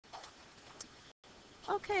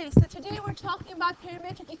Okay, so today we're talking about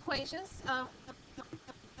parametric equations.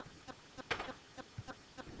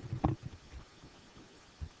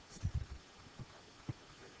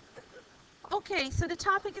 Okay, so the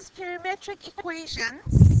topic is parametric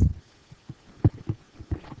equations.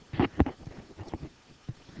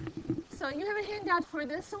 So you have a handout for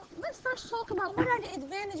this. So let's first talk about what are the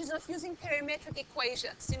advantages of using parametric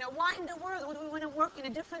equations. Why in the world would we want to work in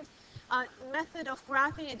a different method of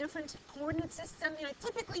graphing, a different coordinate system?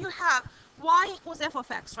 Typically you have y equals f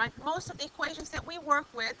of x, right? Most of the equations that we work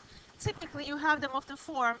with, typically you have them of the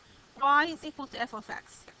form y is equal to f of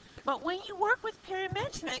x. But when you work with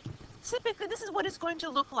parametric, typically this is what it's going to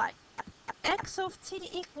look like. X of t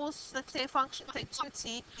equals, let's say, a function like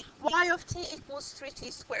 2t, y of t equals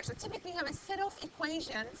 3t squared. So typically you have a set of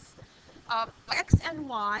equations, x and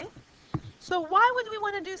y. So why would we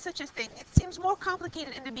want to do such a thing? It seems more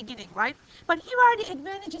complicated in the beginning, right? But here are the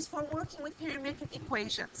advantages for working with parametric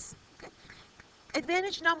equations. Okay.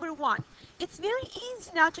 Advantage number one, it's very easy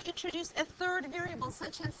now to introduce a third variable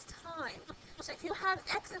such as time. So if you have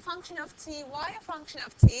x a function of t, y a function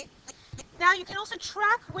of t, now you can also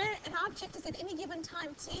track where an object is at any given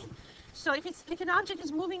time t. So if an object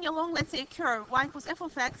is moving along, let's say a curve, y equals f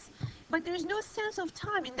of x, but there's no sense of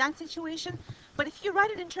time in that situation. But if you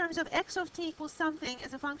write it in terms of x of t equals something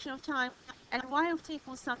as a function of time, and y of t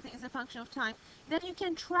equals something as a function of time, then you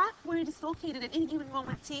can track where it is located at any given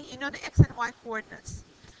moment t. You know the x and y coordinates.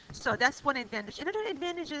 So that's one advantage. Another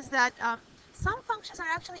advantage is that some functions are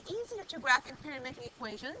actually easier to graph in parametric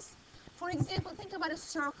equations. For example, think about a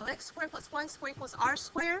circle, x squared plus y squared equals r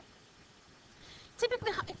squared.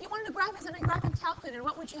 Typically, if you wanted to graph this in a graphing calculator,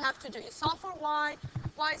 what would you have to do? You solve for y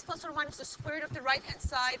is plus or minus the square root of the right-hand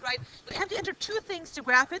side, right? You have to enter two things to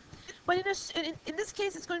graph it, but in this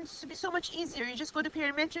case, it's going to be so much easier. You just go to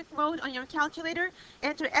parametric mode on your calculator,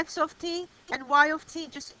 enter x of t and y of t,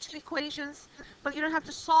 just two equations, but you don't have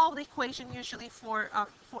to solve the equation usually for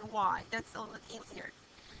y. That's a little easier.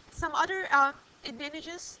 Some other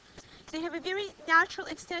advantages. They have a very natural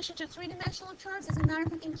extension to three-dimensional curves. As a matter of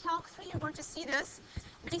fact, in Calc 3, you're going to see this.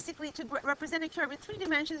 Basically, to represent a curve in 3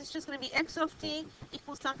 dimensions, it's just going to be x of t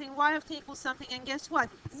equals something, y of t equals something, and guess what?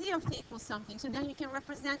 Z of t equals something. So then you can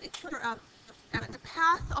represent a curve, the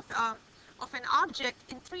path of an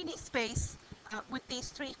object in 3D space with these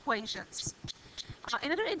three equations.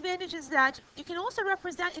 Another advantage is that you can also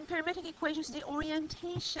represent in parametric equations the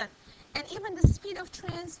orientation and even the speed of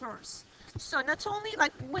transverse. So not only,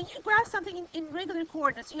 like, when you graph something in regular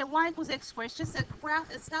coordinates, you have y equals x squared, it's just a graph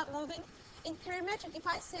that's not moving. In parametric, if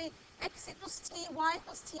I say x equals t, y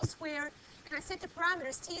equals t squared, and I set the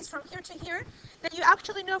parameters, t is from here to here, then you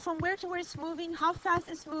actually know from where to where it's moving, how fast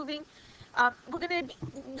it's moving. We're going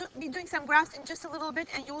to be doing some graphs in just a little bit,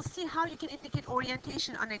 and you will see how you can indicate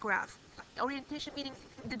orientation on a graph. Orientation meaning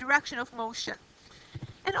the direction of motion.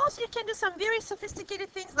 And also you can do some very sophisticated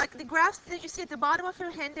things like the graphs that you see at the bottom of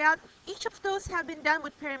your handout. Each of those have been done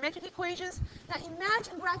with parametric equations. Now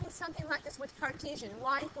imagine graphing something like this with Cartesian,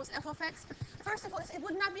 y equals f of x. First of all, it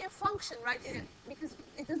would not be a function, right, because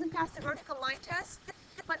it doesn't pass the vertical line test.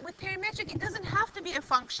 But with parametric, it doesn't have to be a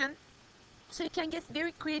function. So you can get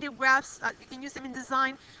very creative graphs. You can use them in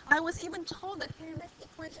design. I was even told that parametric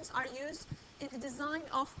equations are used in the design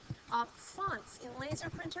of fonts in laser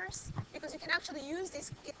printers, because you can actually use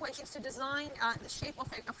these equations to design the shape of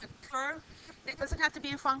a curve. It doesn't have to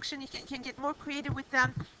be a function. You can get more creative with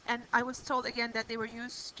them. And I was told again that they were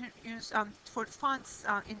used to use for fonts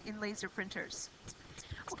in laser printers.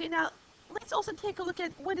 Okay, now let's also take a look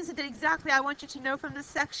at what is it that exactly I want you to know from this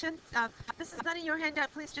section. This is not in your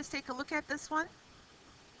handout. Please just take a look at this one.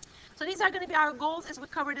 So these are going to be our goals as we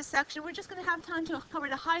cover this section. We're just going to have time to cover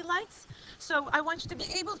the highlights. So I want you to be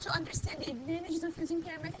able to understand the advantages of using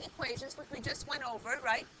parametric equations, which we just went over,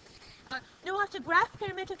 right? Know how to graph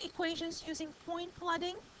parametric equations using point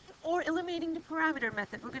plotting or eliminating the parameter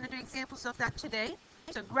method. We're going to do examples of that today.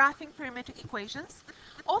 So graphing parametric equations.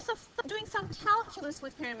 Also doing some calculus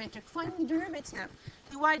with parametric, finding the derivative,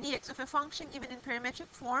 dy dx of a function given in parametric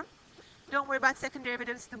form. Don't worry about second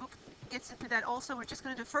derivatives. The book gets into that also. We're just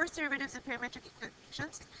going to do first derivatives in parametric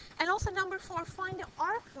equations. And also number 4, find the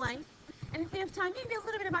arc length. And if we have time, maybe a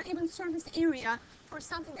little bit about even surface area for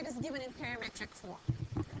something that is given in parametric form.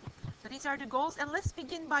 So these are the goals. And let's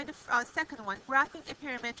begin by the second one, graphing a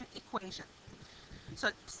parametric equation.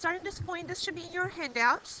 So starting this point, this should be your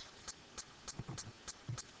handouts.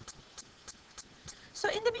 So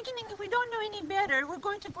in the beginning, if we don't know any better, we're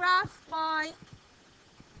going to graph by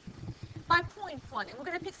point plotting. We're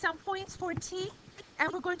going to pick some points for t,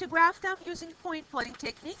 and we're going to graph them using point plotting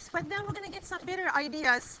techniques. But then we're going to get some better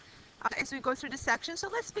ideas as we go through the section. So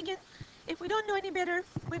let's begin If we don't know any better,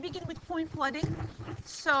 we begin with point plotting.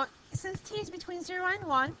 So since t is between 0 and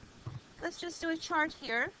 1, let's just do a chart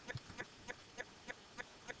here.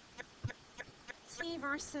 T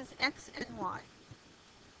versus x and y.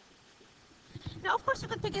 Now, of course, you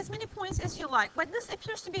could pick as many points as you like, but this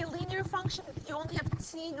appears to be a linear function. You only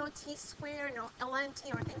have t, no t squared, no ln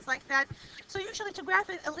t, or things like that. So usually to graph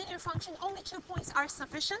a linear function, only 2 points are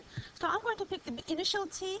sufficient. So I'm going to pick the initial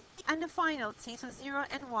t and the final t, so 0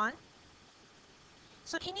 and 1.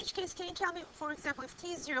 So in each case, can you tell me, for example, if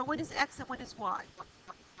t is 0, what is x and what is y?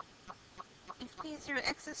 If t is 0,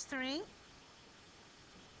 x is 3,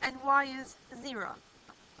 and y is 0.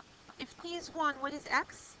 If t is 1, what is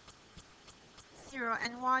x? 0,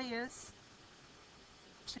 and y is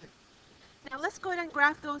 2. Now let's go ahead and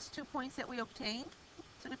graph those 2 points that we obtained.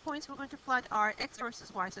 So the points we're going to plot are x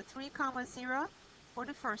versus y. So 3, 0 for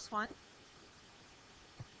the first one.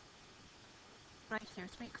 Right here,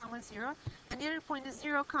 3, 0. And the other point is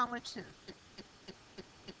 0, 2.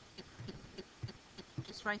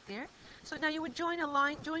 Just right there. So now you would join a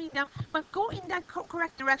line, joining them, but go in that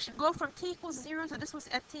correct direction. Go from t equals 0, so this was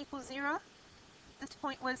at t equals 0. This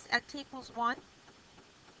point was at t equals 1.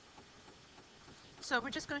 So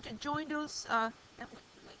we're just going to join those.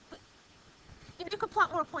 You could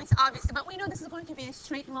plot more points, obviously, but we know this is going to be a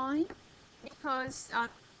straight line because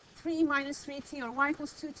 3 minus 3t or y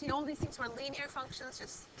equals 2t, all these things were linear functions,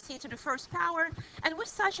 just t to the first power. And which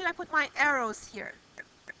side should I put my arrows here?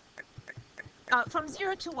 From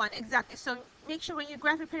 0 to 1, exactly. So make sure when you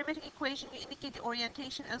graph a parametric equation, you indicate the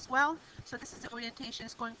orientation as well. So this is the orientation.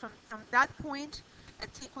 It's going from that point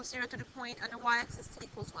at t equals 0 to the point on the y-axis t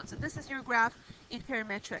equals 1. So this is your graph in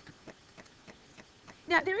parametric.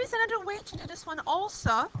 Now, there is another way to do this one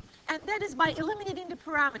also, and that is by eliminating the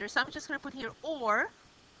parameter. So I'm just going to put here or.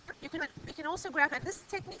 You can also graph, and this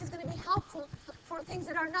technique is going to be helpful for things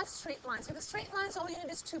that are not straight lines. So the straight lines, all you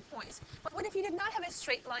need is 2 points. But what if you did not have a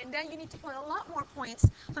straight line? Then you need to plot a lot more points.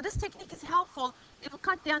 So this technique is helpful. It will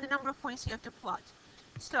cut down the number of points you have to plot.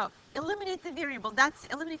 So eliminate the variable.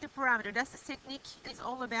 Eliminate the parameter. That's the technique it's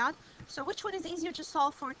all about. So which one is easier to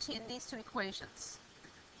solve for t in these 2 equations?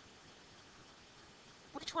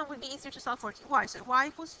 Which one would be easier to solve for t? Y. So y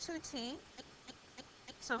equals 2t.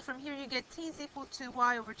 So from here you get t is equal to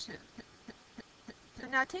y over 2. So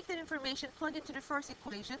now take that information, plug into the first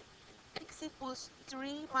equation. X equals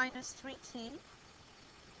 3 minus 3t.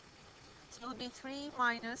 So it will be 3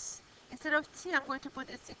 minus, instead of t, I'm going to put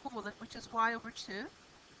its equivalent, which is y over 2.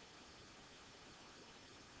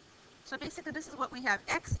 So basically this is what we have.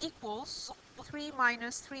 X equals 3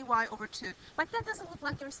 minus 3y over 2. But that doesn't look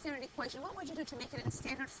like your standard equation. What would you do to make it in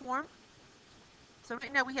standard form? So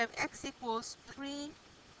right now we have x equals 3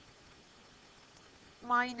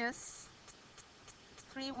 minus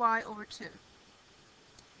 3y over 2.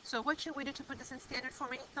 So what should we do to put this in standard form?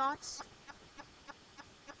 Any thoughts?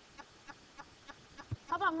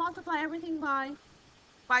 How about multiply everything by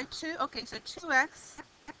 2? Okay, so 2x,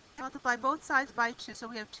 multiply both sides by 2. So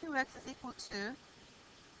we have 2x is equal to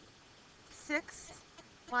 6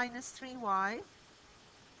 minus 3y.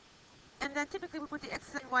 And then typically we put the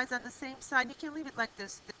x's and y's on the same side. You can leave it like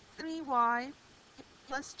this. 3y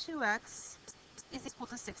plus 2x is equal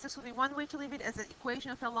to 6. This would be one way to leave it as an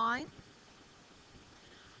equation of a line.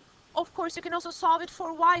 Of course, you can also solve it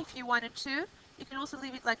for y if you wanted to. You can also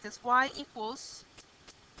leave it like this. Y equals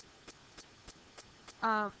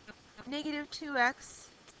negative 2x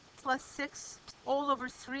plus 6 all over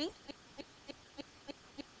 3.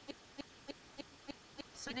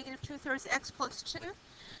 So negative 2/3 x plus 2.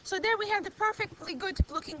 So there we have the perfectly good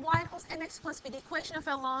looking y equals mx plus b, the equation of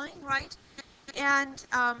a line, right? And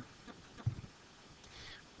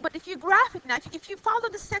but if you graph it now, if you follow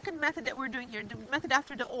the second method that we're doing here, the method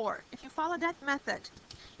after the or, if you follow that method,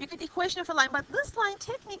 you get the equation of a line. But this line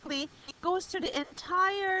technically goes through the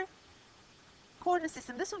entire coordinate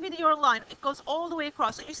system. This will be your line. It goes all the way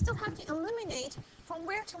across. So you still have to eliminate from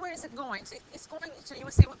where to where is it going. So it's going to, you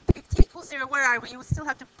would say, if t equals 0, where are we? You would still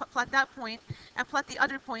have to plot that point and plot the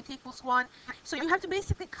other point, t equals 1. So you have to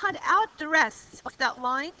basically cut out the rest of that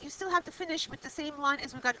line. You still have to finish with the same line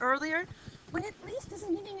as we got earlier. But at least this is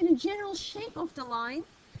giving you the general shape of the line.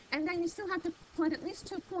 And then you still have to plot at least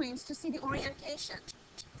 2 points to see the orientation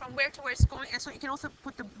from where to where it's going. And so you can also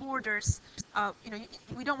put the borders.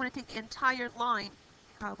 We don't want to take the entire line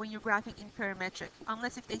when you're graphing in parametric,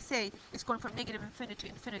 unless if they say it's going from negative infinity to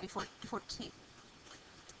infinity for t.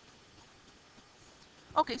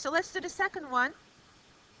 Okay, so let's do the second one.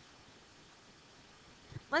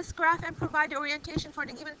 Let's graph and provide the orientation for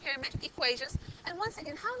the given parametric equations. And once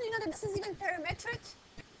again, how do you know that this is even parametric?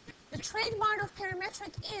 The trademark of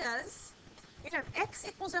parametric is You have x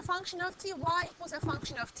equals a function of t, y equals a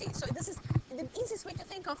function of t. So this is the easiest way to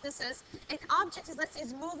think of this is an object is, let's say,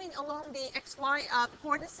 is moving along the xy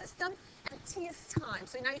coordinate system, and t is time.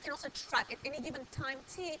 So now you can also track at any given time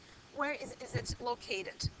t, where is it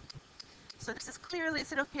located. So this is clearly a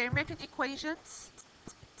set of parametric equations.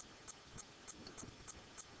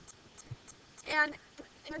 And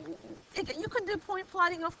again, you could do point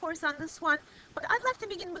plotting, of course, on this one, but I'd like to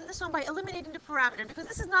begin with this one by eliminating the parameter, because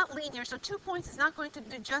this is not linear, so 2 points is not going to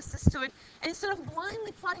do justice to it. And instead of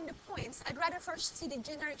blindly plotting the points, I'd rather first see the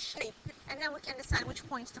generic shape, and then we can decide which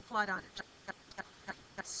points to plot on it.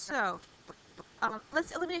 So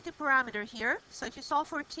let's eliminate the parameter here. So if you solve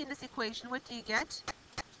for t in this equation, what do you get?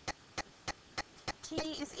 T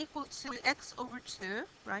is equal to x over 2,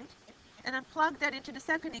 right? And then plug that into the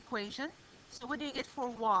second equation. So what do you get for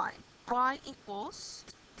y? Y equals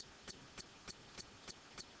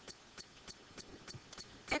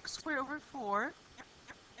x squared over 4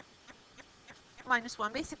 minus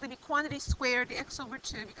 1. Basically, the quantity squared the x over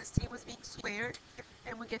 2 because t was being squared,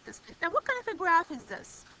 and we get this. Now, what kind of a graph is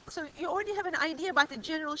this? So you already have an idea about the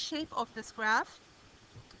general shape of this graph.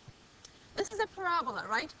 This is a parabola,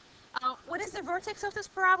 right? What is the vertex of this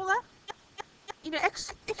parabola? You know,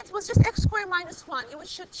 if it was just x squared minus 1, it would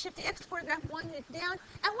shift the x squared graph 1 unit down.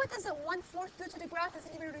 And what does a 1/4 do to the graph? Does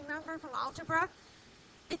anybody remember from algebra?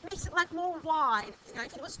 It makes it like more wide. You know,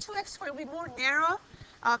 if it was 2x squared, it would be more narrow.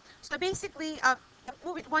 So basically,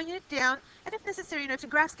 move it 1 unit down. And if necessary, you know, if the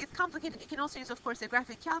graphs get complicated, you can also use, of course, a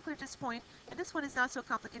graphic calculator at this point. And this one is not so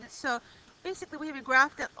complicated. So basically, we have a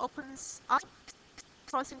graph that opens up,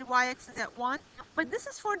 crossing the y-axis at 1. But this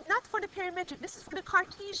is not for the parametric. This is for the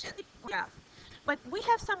Cartesian graph. But we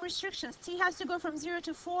have some restrictions. T has to go from 0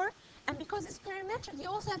 to 4, and because it's parametric, you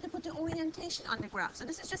also have to put the orientation on the graph. So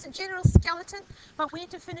this is just a general skeleton, but we need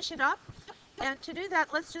to finish it up. And to do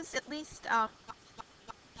that, let's just at least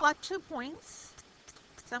plot 2 points.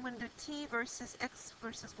 So I'm going to do t versus x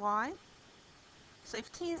versus y. So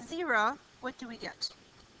if t is 0, what do we get?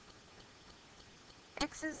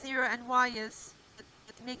 X is 0 and y is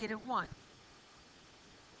 -1.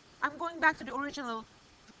 I'm going back to the original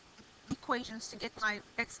equations to get my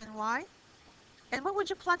x and y. And what would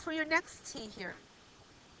you plot for your next t here?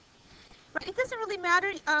 Right, it doesn't really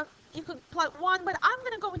matter. You could plot 1, but I'm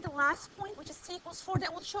going to go with the last point, which is t equals 4.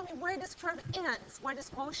 That will show me where this curve ends, where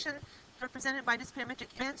this motion represented by this parametric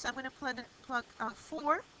ends. So I'm going to plug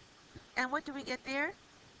 4. And what do we get there?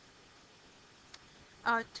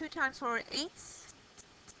 2 times 4 are 8.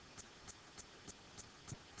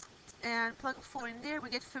 And plug 4 in there, we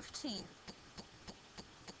get 15.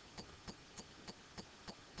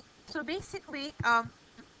 So basically,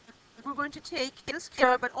 we're going to take this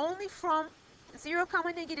curve, but only from 0,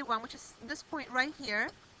 -1, which is this point right here,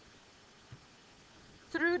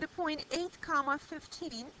 through the point 8,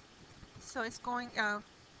 15. So it's going,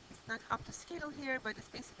 it's not up to scale here, but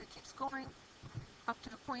it basically keeps going up to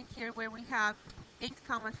the point here where we have 8,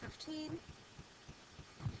 15.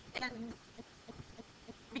 And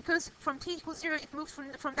because from t equals 0, it moves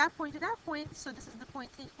from that point to that point. So this is the point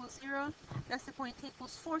t equals 0. That's the point t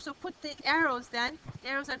equals 4. So put the arrows then. The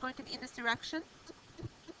arrows are going to be in this direction.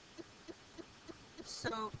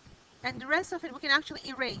 So, and the rest of it we can actually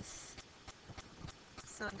erase.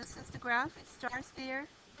 So this is the graph. It starts there,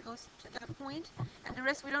 goes to that point, and the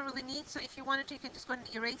rest we don't really need. So if you wanted to, you can just go ahead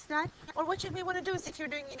and erase that. Or what you may want to do is, if you're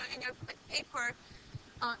doing, you know, in your paper,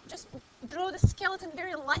 just draw the skeleton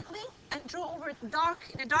very lightly and draw over it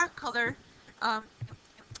in a dark color.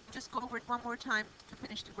 Just go over it one more time to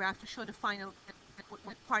finish the graph to show the final,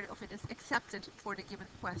 what part of it is accepted for the given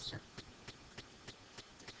question.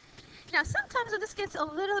 Now, sometimes this gets a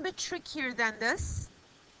little bit trickier than this.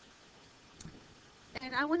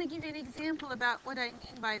 And I want to give you an example about what I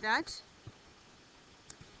mean by that.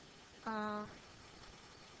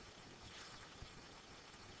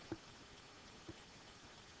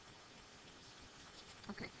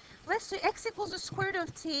 Okay, let's do x equals the square root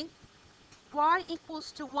of t, y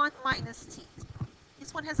equals to 1 minus t.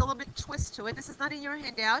 This one has a little bit twist to it. This is not in your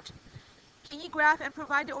handout. Can you graph and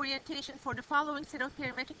provide the orientation for the following set of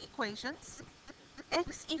parametric equations?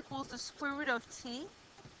 X equals the square root of t,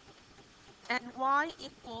 and y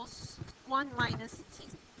equals 1 minus t.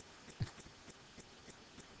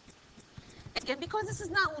 Again, because this is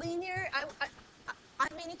not linear, I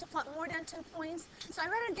may need to plot more than 2 points, so I'd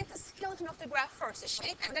rather get the skeleton of the graph first, the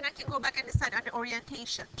shape, and then I can go back and decide on the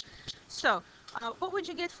orientation. So, what would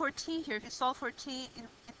you get for t here? If you solve for t,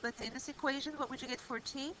 let's say in this equation, what would you get for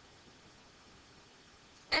t?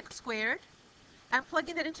 X squared. And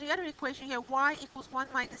plugging that into the other equation here, y equals 1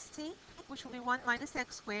 minus t, which will be 1 minus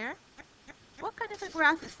x squared. What kind of a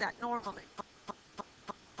graph is that normally?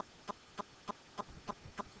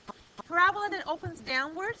 parabola that opens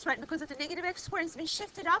downwards, right, because of the negative x squared, has been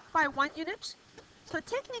shifted up by 1 unit. So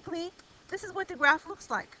technically, this is what the graph looks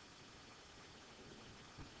like.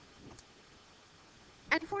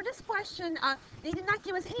 And for this question, they did not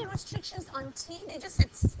give us any restrictions on t. They just said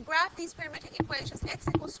graph these parametric equations, x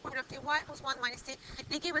equals square root of t, y equals 1 minus t.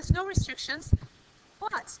 They gave us no restrictions.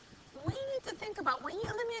 But we need to think about when you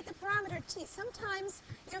eliminate the parameter t, sometimes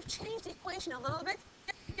you've changed the equation a little bit.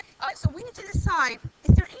 So we need to decide,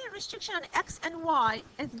 is there any restriction on x and y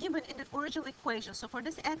as given in the original equation? So for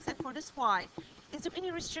this x and for this y, is there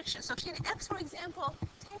any restriction? So can x, for example,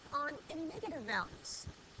 take on any negative values?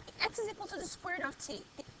 If x is equal to the square root of t,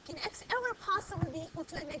 can x ever possibly be equal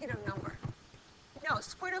to a negative number? No,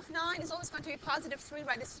 square root of 9 is always going to be positive 3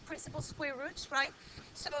 by this principal square root, right?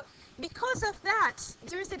 So because of that,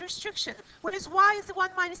 there is a restriction. Whereas y is the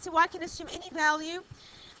 1 minus t, y can assume any value.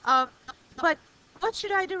 But what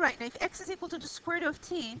should I do right now? If x is equal to the square root of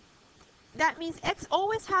t, that means x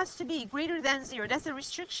always has to be greater than 0. That's a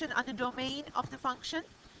restriction on the domain of the function.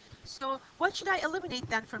 So what should I eliminate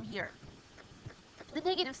then from here? The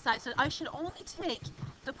negative side. So I should only take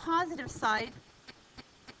the positive side.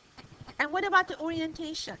 And what about the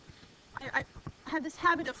orientation? I have this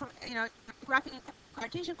habit of, graphing in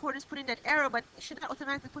Cartesian coordinates, putting that arrow, but we should not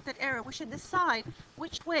automatically put that arrow. We should decide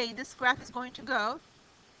which way this graph is going to go.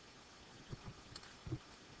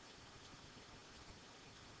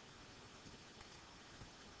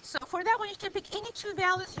 So for that one, you can pick any two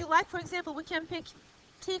values you like. For example, we can pick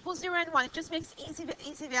t equals 0 and 1. It just makes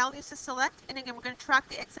easy values to select. And again, we're going to track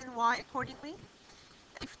the x and y accordingly.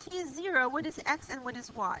 If t is 0, what is x and what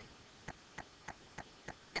is y?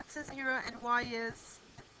 X is 0 and y is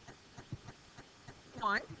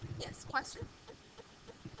 1. Yes, question?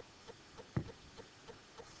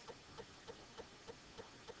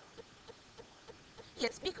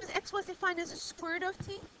 Yes, because x was defined as the square root of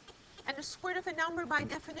t, and the square root of a number by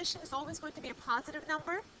definition is always going to be a positive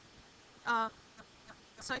number.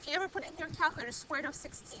 So if you ever put in your calculator square root of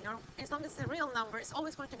 16, or as long as it's a real number, it's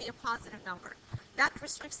always going to be a positive number. That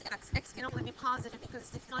restricts x. X can only be positive because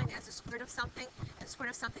it's defined as the square root of something, and the square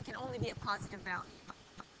root of something can only be a positive value.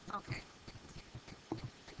 Okay.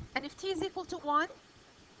 And if t is equal to 1,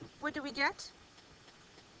 what do we get?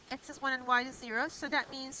 X is 1 and y is 0. So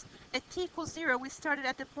that means at t equals 0, we started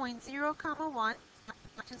at the point 0, 1,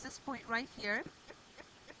 which is this point right here.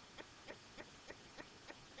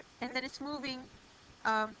 And then it's moving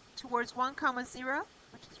towards 1, 0,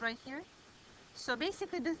 which is right here. So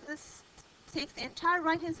basically, this takes the entire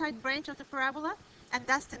right-hand side branch of the parabola, and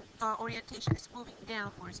that's the orientation. It's moving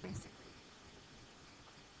downwards, basically.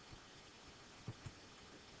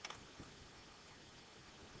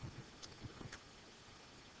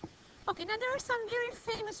 Okay, now there are some very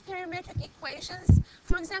famous parametric equations.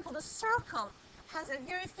 For example, the circle has a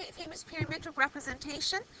very famous parametric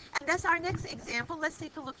representation, and that's our next example. Let's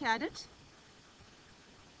take a look at it.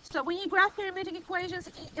 So when you graph parametric equations,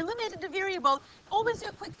 if you eliminate the variable, always do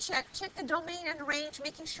a quick check. Check the domain and range,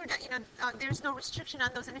 making sure that there's no restriction on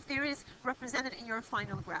those, and if there is, represented in your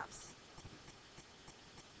final graphs.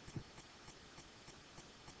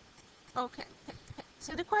 Okay.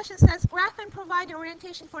 So the question says, graph and provide the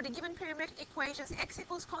orientation for the given parametric equations x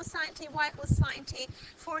equals cosine t, y equals sine t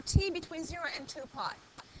for t between 0 and 2 pi.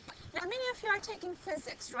 Now, many of you are taking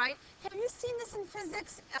physics, right? Have you seen this in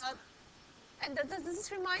physics? And does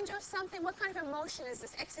this remind you of something? What kind of a motion is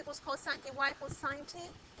this? X equals cosine t, y equals sine t?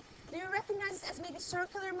 Do you recognize this as maybe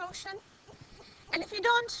circular motion? And if you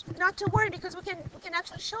don't, not to worry, because we can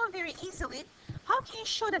actually show it very easily. How can you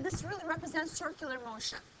show that this really represents circular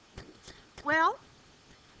motion? Well,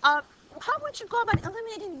 how would you go about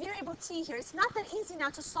eliminating variable t here? It's not that easy now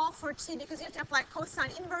to solve for t because you have to apply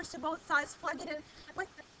cosine inverse to both sides, plug it in. But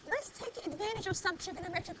let's take advantage of some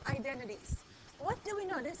trigonometric identities. What do we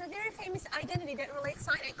know? There's a very famous identity that relates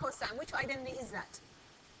sine and cosine. Which identity is that?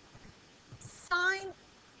 Sine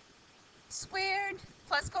squared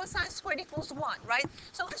plus cosine squared equals 1, right?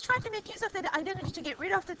 So let's try to make use of that identity to get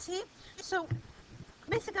rid of the t. So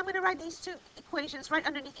basically, I'm going to write these two equations right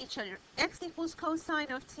underneath each other. X equals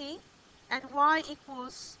cosine of t, and y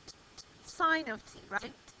equals sine of t,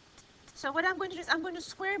 right? So what I'm going to do is I'm going to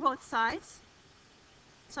square both sides.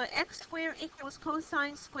 So x squared equals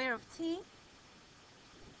cosine square of t,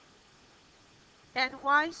 and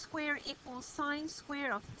y squared equals sine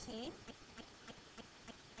square of t.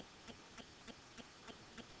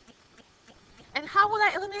 And how will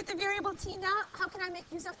I eliminate the variable t now? How can I make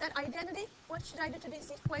use of that identity? What should I do to these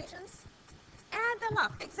equations? Add them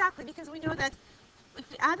up, exactly, because we know that if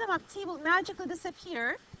we add them up, t will magically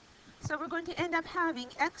disappear. So we're going to end up having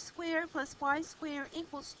x squared plus y squared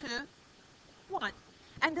equals to 1.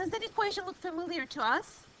 And does that equation look familiar to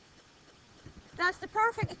us? That's the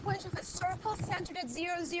perfect equation of a circle centered at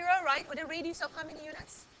 0, 0, right? With a radius of how many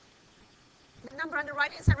units? The number on the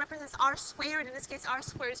right-hand side represents r squared. In this case, r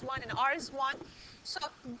squared is 1 and r is 1. So,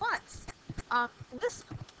 but this,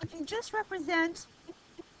 if you just represent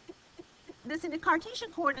this in the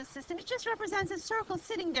Cartesian coordinate system, it just represents a circle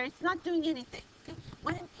sitting there. It's not doing anything. Okay?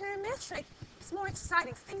 But in parametric, it's more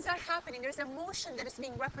exciting. Things are happening. There's a motion that is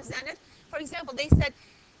being represented. For example, they said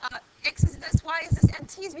x is this, y is this, and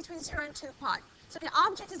t is between 0 and 2 pi. So the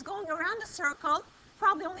object is going around the circle,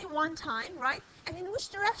 probably only one time, right? And in which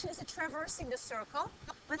direction is it traversing the circle?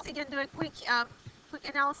 Let's again do a quick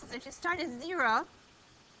analysis. If you start at 0,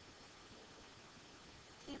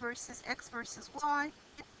 t versus x versus y,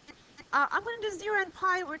 I'm going to do 0 and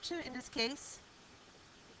pi over 2 in this case.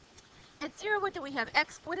 At 0, what do we have?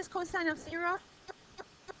 X, what is cosine of 0?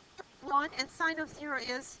 1, and sine of 0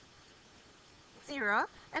 is 0.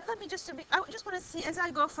 And let me just, I just want to see as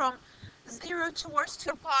I go from 0 towards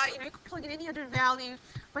 2 pi, you can plug in any other value,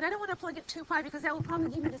 but I don't want to plug in 2 pi because that will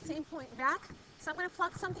probably give me the same point back. So I'm going to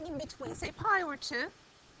plug something in between, say pi over 2.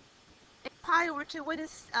 Pi over 2, what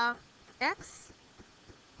is x?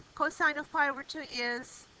 Cosine of pi over 2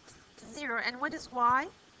 is 0. And what is y?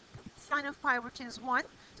 Sine of pi over 2 is 1.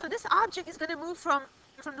 So this object is going to move from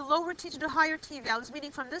the lower t to the higher t values,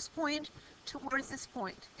 meaning from this point towards this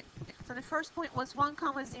point. So the first point was 1,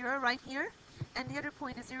 0 right here, and the other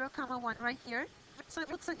point is 0, 1 right here. So it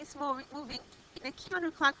looks like it's moving in a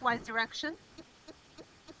counterclockwise direction.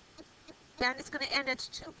 And it's going to end at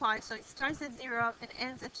 2 pi, so it starts at 0 and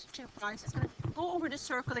ends at 2 pi. So it's going to go over the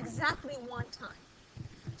circle exactly one time.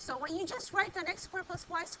 So when you just write down x squared plus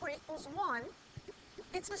y squared equals 1,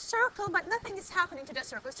 it's a circle, but nothing is happening to the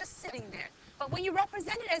circle. It's just sitting there. But when you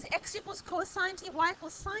represent it as x equals cosine t, y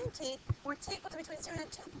equals sine t, where t equals between 0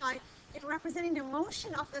 and 2 pi, you're representing the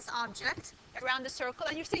motion of this object around the circle,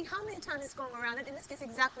 and you're saying how many times it's going around it. In this case,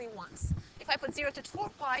 exactly once. If I put 0 to 4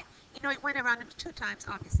 pi, it went around it 2 times,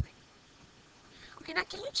 obviously. Okay, now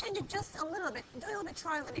can you change it just a little bit? Do a little bit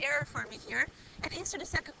trial and error for me here, and answer the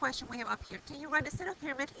second question we have up here. Can you write a set of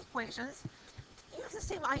parametric equations? Use the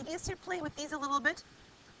same ideas here, play with these a little bit,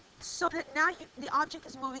 so that now the object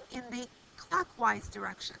is moving in the clockwise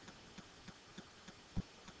direction.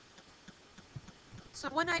 So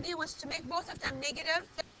one idea was to make both of them negative,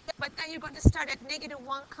 but now you're going to start at negative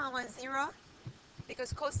 1, 0,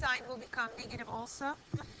 because cosine will become negative also.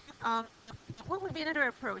 What would be another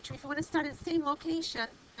approach? If you want to start at the same location,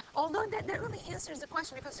 although that really answers the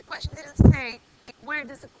question, because the question didn't say where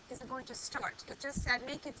is it going to start. It just said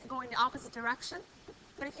make it go in the opposite direction.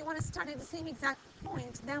 But if you want to start at the same exact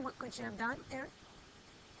point, then what could you have done, Eric?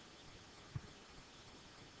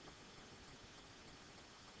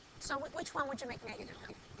 So which one would you make negative?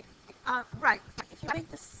 Right. If you make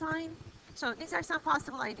the sign, so these are some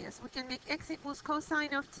possible ideas. We can make x equals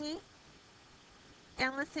cosine of t,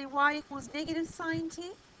 and let's say y equals negative sine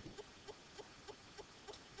t.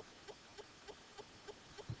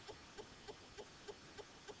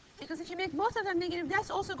 Because if you make both of them negative, that's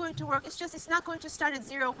also going to work. It's just it's not going to start at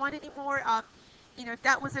 0, 1 anymore. If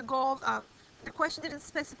that was a goal, the question didn't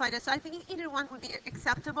specify that. So I think either one would be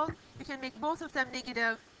acceptable. You can make both of them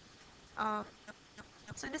negative.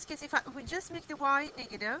 So in this case, if we just make the y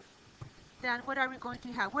negative, then what are we going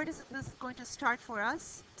to have? Where is this going to start for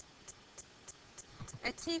us?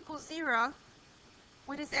 At t equals 0,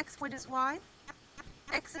 what is x, what is y?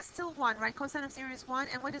 X is still 1, right? Cosine of 0 is 1,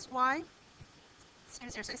 and what is y? 0,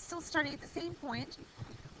 0. So it's still starting at the same point,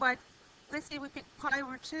 but let's say we pick pi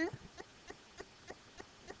over 2.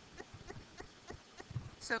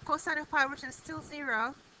 So cosine of pi over 2 is still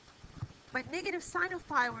 0, but negative sine of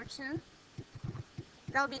pi over 2,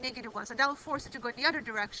 that'll be negative 1. So that'll force it to go in the other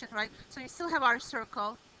direction, right? So you still have our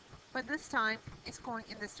circle, but this time it's going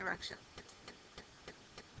in this direction.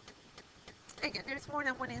 Again, there's more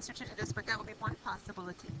than one answer to this, but that would be one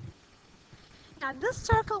possibility. Now, this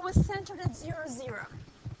circle was centered at 0, 0,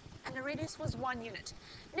 and the radius was 1 unit.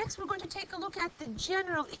 Next, we're going to take a look at the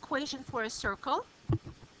general equation for a circle.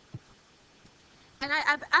 And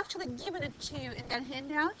I've actually given it to you in that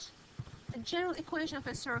handout, the general equation of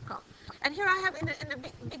a circle. And here I have in the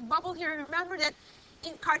big bubble here, remember that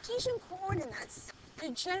in Cartesian coordinates, the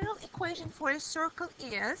general equation for a circle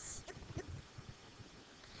is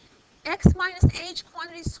x minus h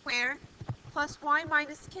quantity squared plus y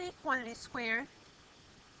minus k quantity squared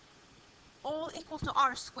all equal to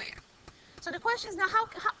r squared. So the question is now,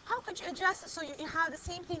 how could you adjust it so you have the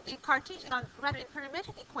same thing in Cartesian, rather in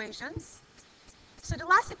parametric equations? So the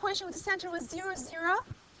last equation with the center was 0, 0.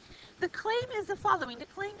 The claim is the following. The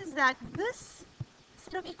claim is that this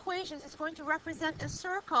set of equations is going to represent a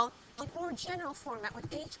circle in more general format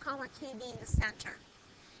with h comma k being the center.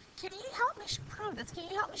 Can you help me prove this? Can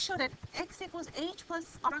you help me show that x equals h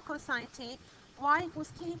plus r cosine t, y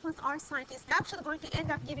equals k plus r sine t is actually going to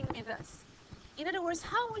end up giving me this? In other words,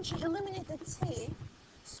 how would you eliminate the t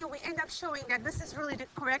so we end up showing that this is really the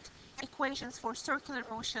correct equations for circular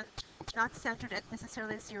motion, not centered at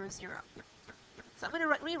necessarily 0, 0. So I'm going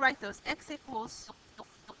to rewrite those. X equals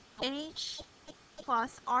h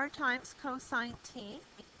plus r times cosine t,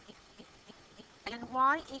 and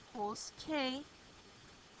y equals k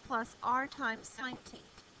plus r times sine t.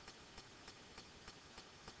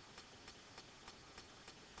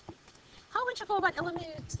 How would you go about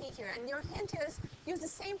eliminating t here? And your hint is use the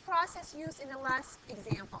same process used in the last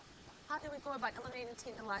example. How do we go about eliminating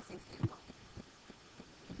t in the last example?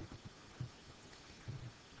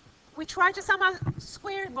 We try to somehow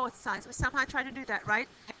square both sides. We somehow try to do that, right?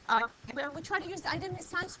 We try to use the identity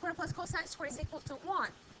sine square plus cosine square is equal to 1.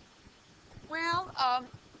 Well,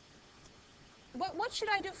 what should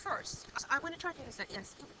I do first? I'm going to try to use that,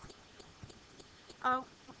 yes.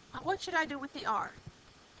 What should I do with the r?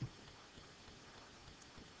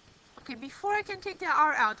 Okay, before I can take the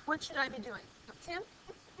r out, what should I be doing? Tim?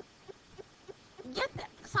 Get the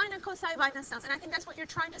sine and cosine by themselves, and I think that's what you're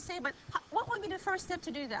trying to say, but what would be the first step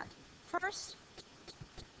to do that? First,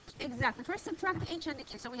 exactly, first subtract h and the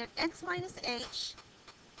k. So we have x minus h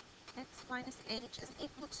is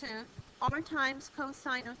equal to r times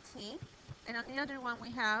cosine of t, and on the other one we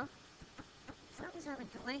have, for some reason I have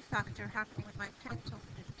a delay factor happening with my pen tool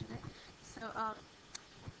today, so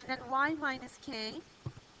then y minus k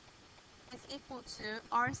is equal to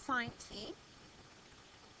r sine t.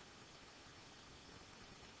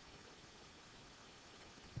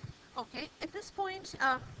 Okay, at this point,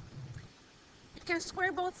 you can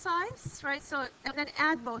square both sides, right? So, and then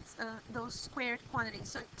add both those squared quantities.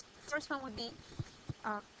 So, first one would be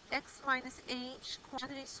x minus h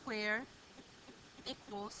quantity square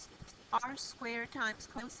equals r squared times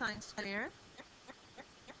cosine square.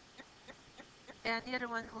 And the other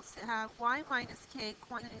one will have y minus k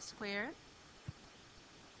quantity square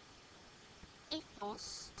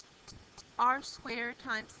equals r squared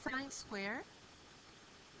times sine square.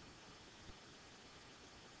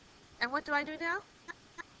 And what do I do now?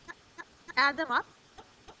 Add them up.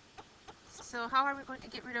 So how are we going to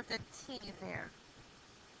get rid of that t in there?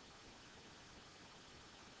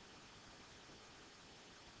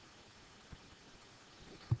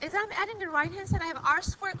 As I'm adding the right hand side, I have r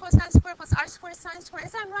squared cosine square plus r squared sine square.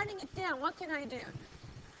 As I'm writing it down, what can I do?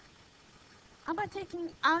 How about taking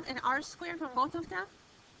out an r squared from both of them?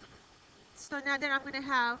 So now then I'm going to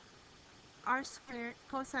have r squared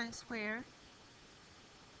cosine square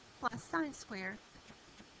plus sine square,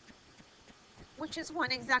 which is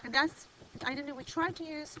 1 exactly. That's the identity we try to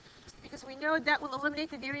use because we know that will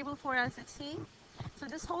eliminate the variable for us at t. So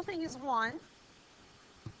this whole thing is 1.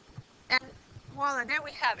 And voila, there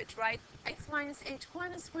we have it, right? X minus h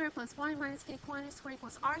quantity square plus y minus k quantity square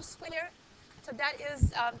equals r square. So that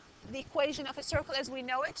is the equation of a circle as we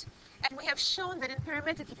know it. And we have shown that in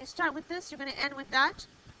parametric, if you start with this, you're going to end with that.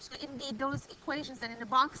 So indeed, those equations that in the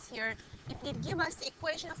box here, indeed give us the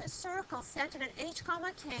equation of a circle centered at h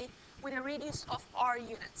comma k with a radius of r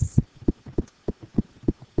units.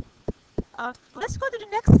 Let's go to the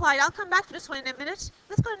next slide. I'll come back to this one in a minute.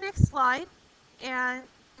 Let's go to the next slide and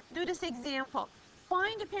do this example.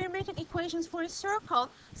 Find the parametric equations for a circle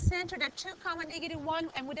centered at 2 comma negative 1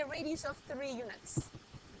 and with a radius of 3 units.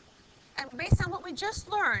 And based on what we just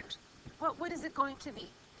learned, what is it going to be?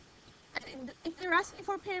 And if you're asking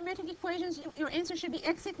for parametric equations, your answer should be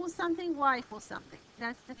x equals something, y equals something.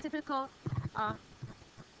 That's the typical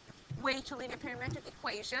way to leave a parametric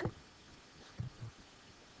equation.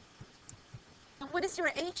 And what is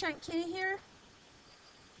your h and k here?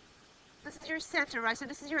 This is your center, right? So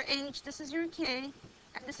this is your h, this is your k,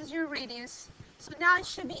 and this is your radius. So now it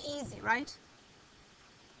should be easy, right?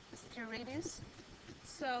 This is your radius.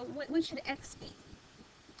 So what should x be?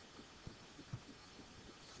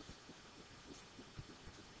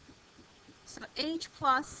 So h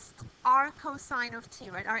plus r cosine of t,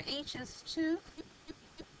 right? Our h is 2,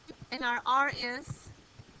 and our r is...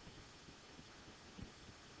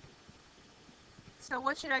 So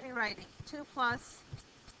what should I be writing? 2 plus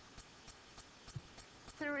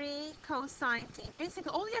 3 cosine t.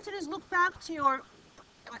 Basically, all you have to do is look back to your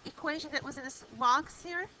equation that was in this box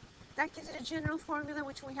here. That gives you the general formula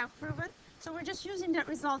which we have proven. So we're just using that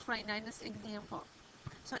result right now in this example.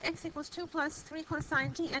 So x equals 2 plus 3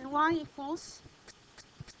 cosine t, and y equals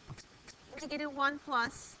negative 1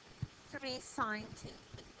 plus 3 sine t.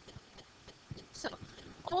 So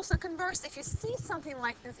Also conversely, if you see something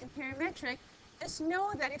like this in parametric, just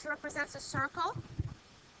know that it represents a circle,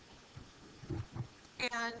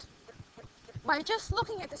 and by just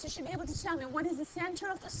looking at this, you should be able to tell me what is the center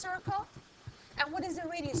of the circle and what is the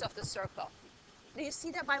radius of the circle. Do you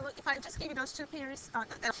see that by look? If I just give you those two pairs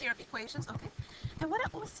of equations, okay? And what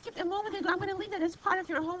I skipped a moment ago, I'm going to leave that as part of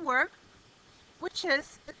your homework, which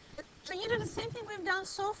is, so you do the same thing we've done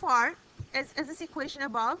so far as this equation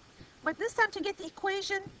above, but this time to get the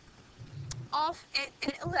equation of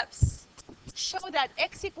an ellipse, show that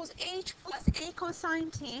x equals h plus a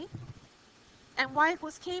cosine t, and y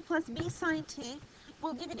equals k plus b sine t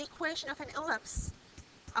will give you the equation of an ellipse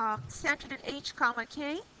centered at h comma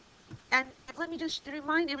k. And let me just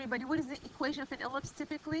remind everybody, what is the equation of an ellipse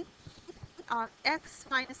typically? X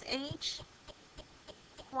minus h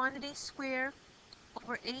quantity square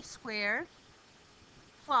over a square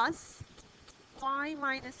plus y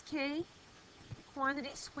minus k quantity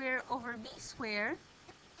square over b square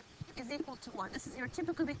is equal to 1. This is your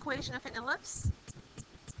typical equation of an ellipse.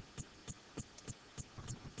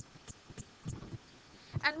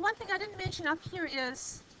 And one thing I didn't mention up here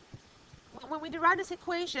is, when we derive this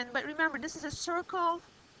equation, but remember this is a circle,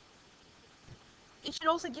 it should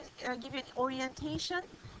also give you an orientation.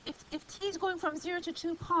 If t is going from 0 to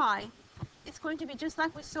 2 pi, it's going to be just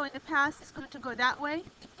like we saw in the past, it's going to go that way.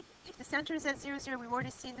 If the center is at 0, 0, we've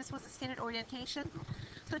already seen this was the standard orientation.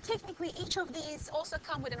 So technically each of these also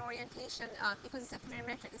come with an orientation because it's a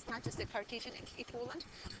parametric, it's not just a Cartesian equivalent.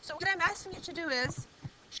 So what I'm asking you to do is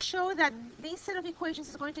show that this set of equations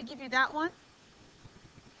is going to give you that one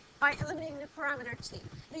by eliminating the parameter t.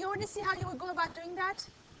 Do you already see how you would go about doing that?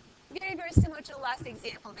 Very, very similar to the last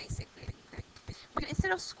example, basically. Okay. But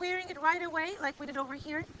instead of squaring it right away, like we did over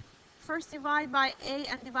here, first divide by a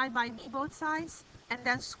and divide by b both sides, and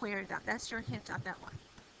then square them. That's your hint on that one.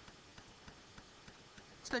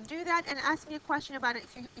 So do that and ask me a question about it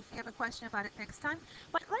if you have a question about it next time.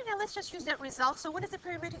 But right now, let's just use that result. So what is the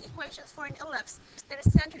parametric equations for an ellipse that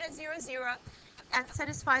is centered at 0, 0 and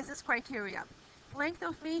satisfies this criteria? Length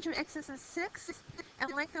of major axis is 6,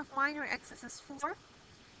 and length of minor axis is 4.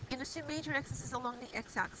 And assume major axis is along the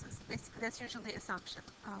x-axis. Basically, that's usually the assumption.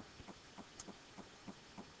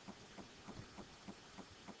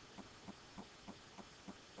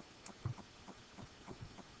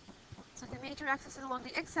 So the major axis is along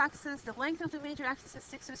the x-axis. The length of the major axis is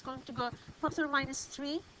 6, so it's going to go plus or minus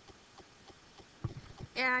 3.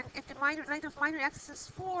 And if the length of minor axis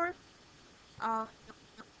is 4, so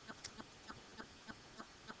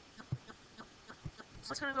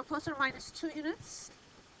it's going to go plus or minus 2 units.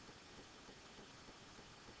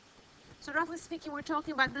 So roughly speaking, we're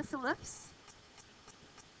talking about this ellipse.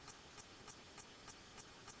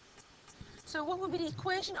 So what would be the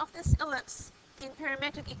equation of this ellipse in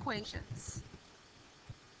parametric equations?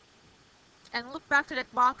 And look back to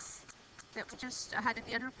that box that we just had in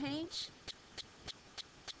the other page.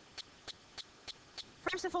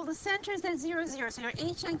 First of all, the center is at 0, 0. So your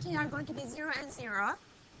h and k are going to be 0 and 0.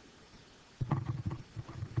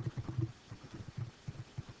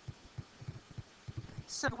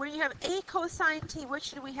 So where you have a cosine t, what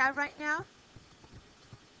should we have right now?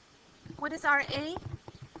 What is our a?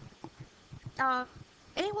 A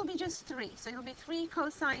will be just 3, so it will be 3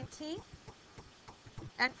 cosine t.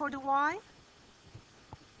 And for the y,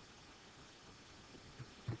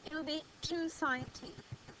 it will be 2 sine t.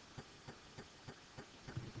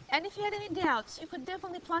 And if you had any doubts, you could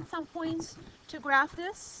definitely plot some points to graph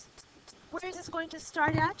this. Where is this going to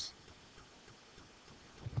start at?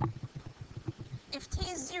 If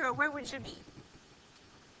t is 0, where would you be?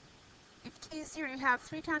 If t is 0, you have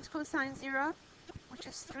 3 times cosine 0, which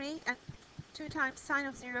is 3, and 2 times sine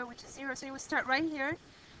of 0, which is 0. So you would start right here.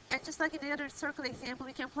 And just like in the other circle example,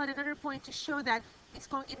 we can plot another point to show that it's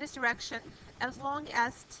going in this direction. As long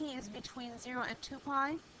as t is between 0 and 2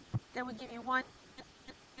 pi, that would give you one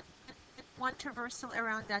traversal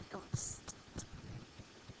around that ellipse.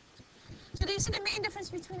 So do you see the main difference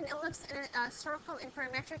between an ellipse and a circle in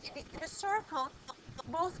parametric? In a circle,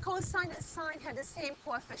 both cosine and sine have the same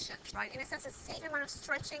coefficient, right? In a sense, it's the same amount of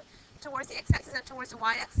stretching towards the x-axis and towards the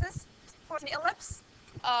y-axis. For an ellipse,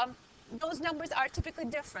 those numbers are typically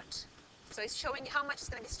different. So it's showing how much is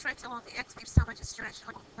going to be stretched along the x-axis, how much is stretched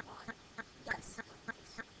along the y. Yes.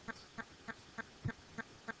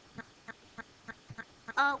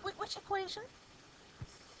 Which equation?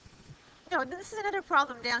 No, this is another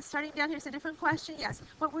problem down. Starting down here is a different question. Yes.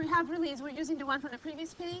 What we have really is we're using the one from the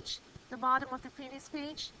previous page, the bottom of the previous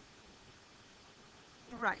page.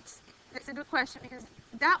 Right. That's a good question because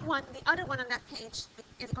that one, the other one on that page,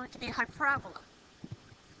 is going to be a hyperbola.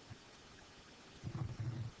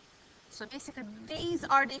 So basically, these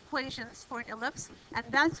are the equations for an ellipse, and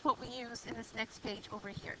that's what we use in this next page over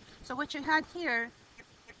here. So what you had here,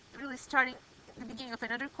 really starting at the beginning of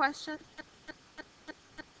another question,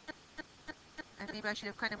 and maybe I should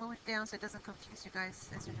have kind of moved it down so it doesn't confuse you guys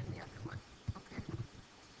as you did the other one. Okay.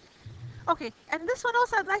 Okay, and this one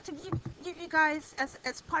also I'd like to give you guys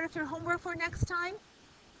as part of your homework for next time.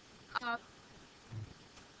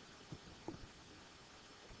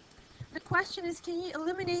 The question is, can you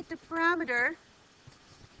eliminate the parameter?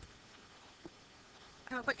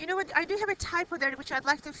 But you know what? I do have a typo there which I'd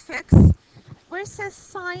like to fix. Where it says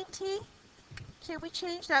sine t, can we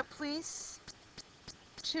change that please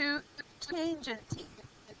to tangent t?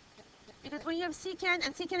 Because when you have secant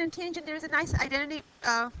and tangent, there's a nice identity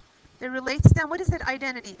that relates them. What is that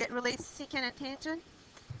identity that relates secant and tangent?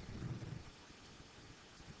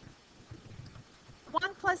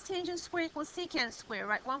 1 plus tangent square equals secant square,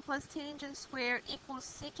 right? 1 plus tangent square equals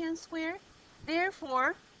secant square.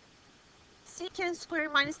 Therefore, secant square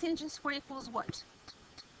minus tangent square equals what?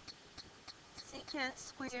 Secant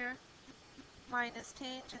square minus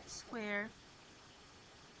tangent square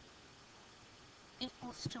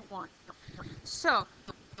equals to 1. So,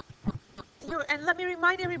 and let me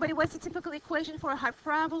remind everybody, what's the typical equation for a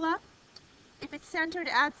hyperbola? If it's centered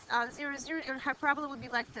at 0, 0, your hyperbola would be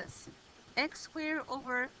like this. X squared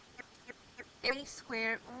over a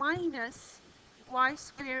squared minus y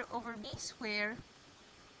squared over b squared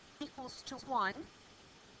equals to 1.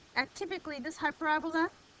 And typically, this hyperbola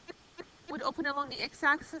would open along the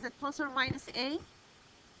x-axis at plus or minus a.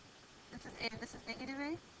 This is a and this is negative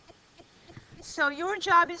a. So your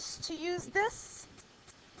job is to use this.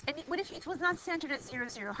 And what if it was not centered at 0,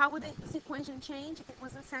 0? How would this equation change if it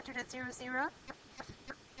wasn't centered at 0, 0?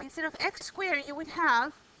 Instead of x squared, you would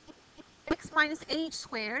have x minus h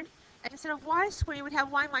squared. And instead of y squared, you would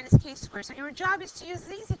have y minus k squared. So your job is to use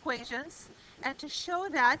these equations and to show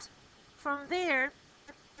that from there,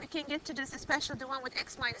 we can get to this, especially the one with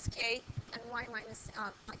x minus k and y minus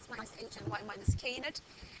x minus h and y minus k in it.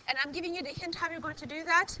 And I'm giving you the hint how you're going to do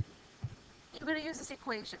that. You're going to use this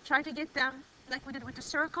equation. Try to get them, like we did with the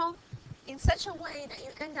circle, in such a way that you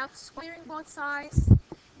end up squaring both sides,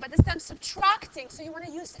 but this time subtracting. So you want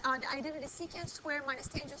to use the identity secant square minus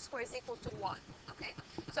tangent square is equal to 1. Okay.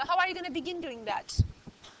 So how are you going to begin doing that?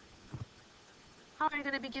 How are you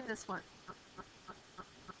going to begin this one?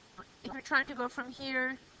 If you're trying to go from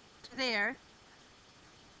here to there,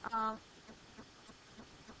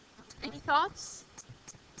 any thoughts?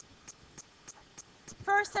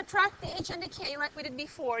 First, subtract the h and the k like we did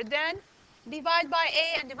before. Then, divide by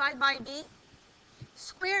a and divide by b.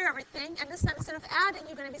 Square everything. And this time, instead of adding,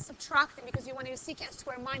 you're going to be subtracting because you want to use secant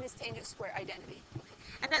square minus tangent square identity.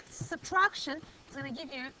 And that subtraction is going to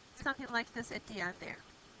give you something like this at the end there.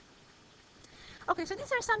 Okay, so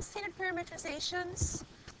these are some standard parametrizations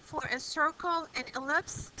for a circle, an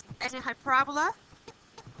ellipse, and a hyperbola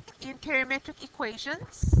in parametric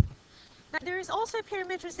equations. Now, there is also a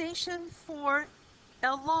parametrization for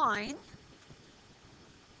a line.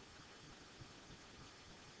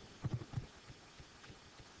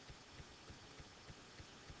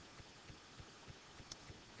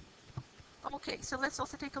 Okay, so let's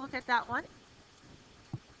also take a look at that one.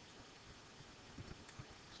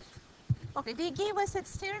 Okay, they gave us a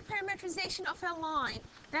standard parametrization of a line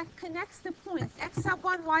that connects the points x sub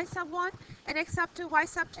 1, y sub 1, and x sub 2, y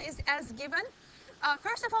sub 2 is as given.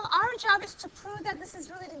 First of all, our job is to prove that this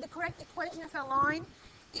is really the correct equation of a line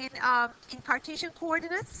in Cartesian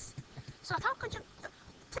coordinates. So how could you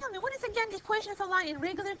tell me, what is again the equation of a line in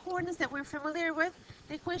regular coordinates that we're familiar with?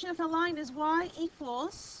 The equation of a line is y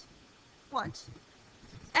equals what?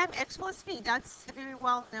 Mx plus b. That's very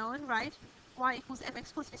well known, right? Y equals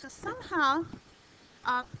mx plus b. So somehow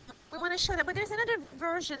we want to show that, but there's another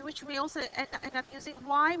version which we also end up using.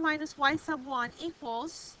 Y minus y sub 1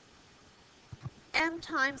 equals m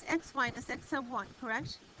times x minus x sub 1,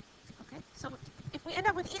 correct? Okay, so if we end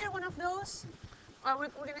up with either one of those, we're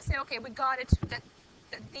going to say, okay, we got it, that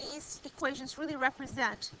these equations really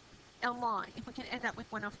represent a line, if we can end up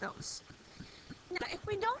with one of those. Now, if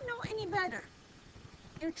we don't know any better,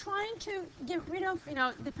 you're trying to get rid of,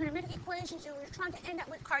 the parametric equations, you're trying to end up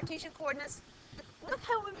with Cartesian coordinates. Look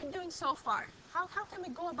how we've been doing so far. How can we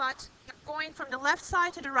go about going from the left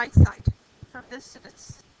side to the right side? From this to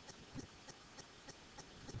this.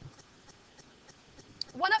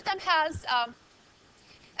 One of them has,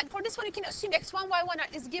 and for this one you can assume x1,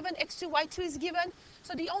 y1 is given, x2, y2 is given.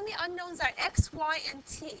 So the only unknowns are x, y, and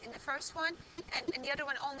t in the first one, and the other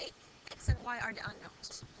one only x and y are the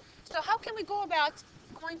unknowns. So how can we go about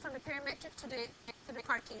going from the parametric to the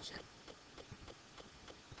Cartesian?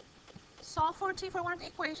 solve for t for one of the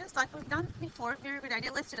equations like we've done before. Very good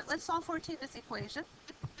idea. Let's do that. Let's solve for t in this equation.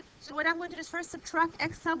 So what I'm going to do is first subtract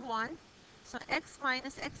x sub 1. So x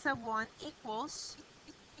minus x sub 1 equals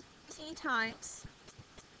t times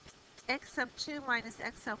x sub 2 minus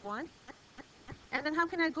x sub 1. And then how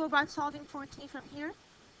can I go about solving for t from here?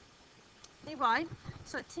 Divide.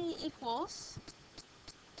 So t equals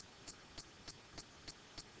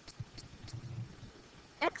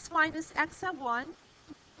x minus x sub 1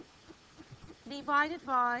 divided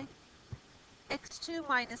by x2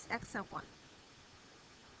 minus x sub 1.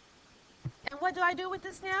 And what do I do with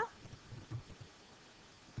this now?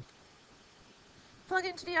 Plug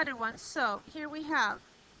into the other one. So here we have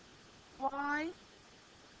y,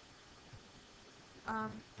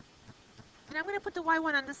 and I'm going to put the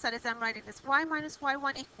y1 on this side as I'm writing this. Y minus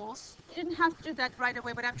y1 equals, you didn't have to do that right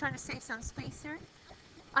away, but I'm trying to save some space here.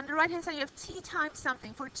 On the right hand side you have t times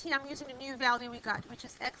something. For t I'm using the new value we got, which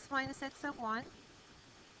is x minus x sub 1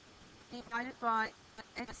 divided by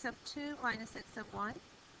x sub 2 minus x sub 1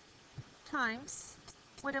 times,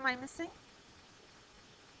 what am I missing?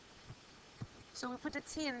 So we put a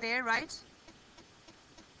t in there, right?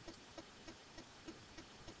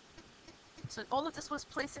 So all of this was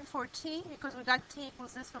placed in for t because we got t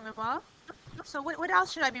equals this from above. So what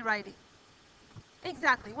else should I be writing?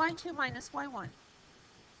 Exactly, y2 minus y1.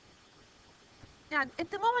 Now,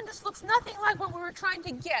 at the moment, this looks nothing like what we were trying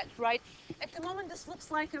to get, right? At the moment, this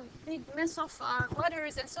looks like a big mess of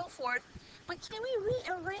letters and so forth. But can we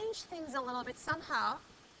rearrange things a little bit somehow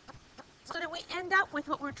so that we end up with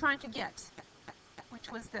what we're trying to get,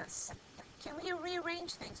 which was this? Can we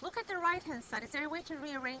rearrange things? Look at the right-hand side. Is there a way to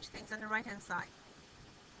rearrange things on the right-hand side?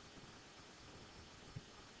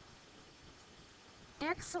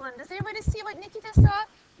 Excellent. Does everybody see what Nikita saw?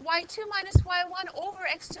 y2 minus y1 over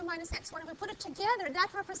x2 minus x1. If we put it together,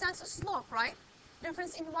 that represents a slope, right?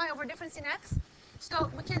 Difference in y over difference in x. So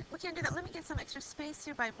we can do that. Let me get some extra space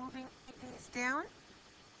here by moving these down.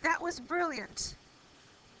 That was brilliant.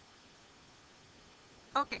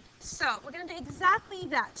 Okay, so we're going to do exactly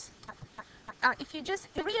that. If you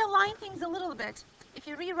just realign things a little bit, if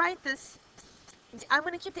you rewrite this, I'm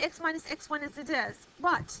going to keep the x minus x1 as it is,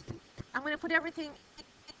 but I'm going to put everything,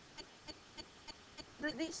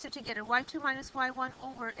 these two together, y2 minus y1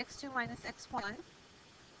 over x2 minus x1.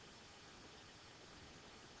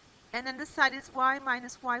 And then this side is y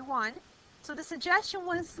minus y1. So the suggestion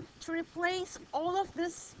was to replace all of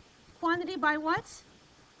this quantity by what?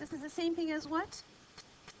 This is the same thing as what?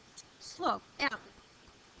 Slope, m.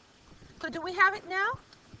 So do we have it now?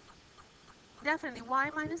 Definitely,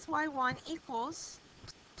 y minus y1 equals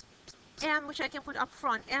m, which I can put up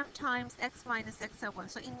front, m times x minus x sub 1.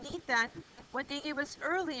 So indeed that, what they gave us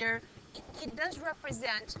earlier, it does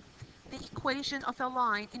represent the equation of a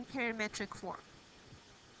line in parametric form.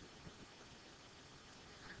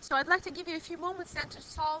 So I'd like to give you a few moments then to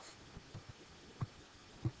solve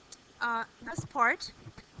this part,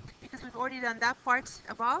 because we've already done that part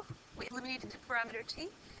above. We eliminated the parameter t.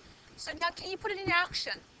 So now can you put it in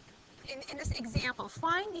action in this example?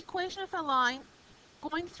 Find the equation of a line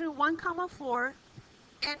going through 1, 4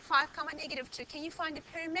 and 5, -2. Can you find the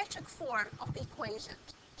parametric form of the equation?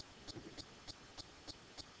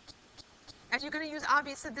 And you're going to use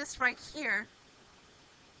obviously this right here.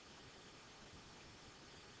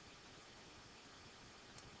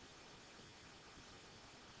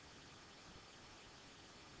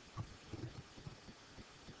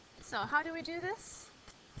 So how do we do this?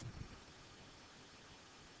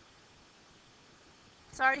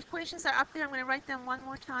 So our equations are up there. I'm going to write them one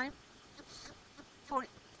more time. For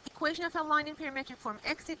equation of a line in parametric form,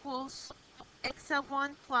 x equals x sub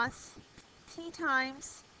 1 plus t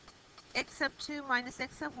times x sub 2 minus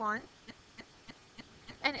x sub 1.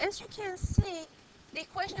 And as you can see, the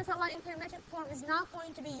equation of a line in parametric form is not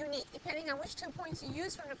going to be unique. Depending on which 2 points you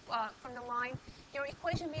use from the line, your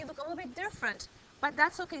equation may look a little bit different. But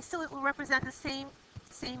that's okay. Still, it will represent the same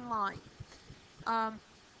line.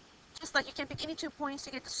 Just like you can pick any 2 points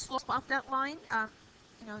to get the slope of that line,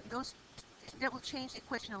 that will change the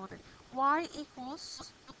equation a little bit. Y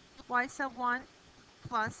equals y sub 1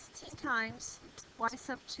 plus t times y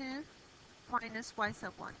sub 2 minus y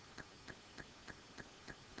sub 1.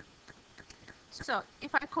 So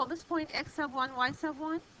if I call this point x sub 1 y sub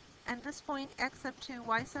 1 and this point x sub 2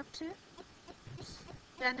 y sub 2,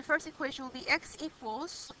 then the first equation will be x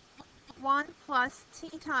equals 1 plus t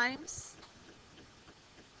times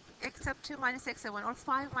x sub 2 minus x sub 1, or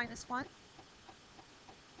 5 minus 1.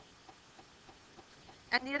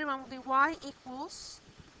 And the other one will be y equals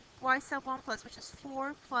y sub 1 plus, which is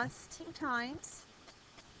 4 plus t times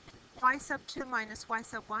y sub 2 minus y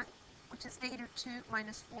sub 1, which is -2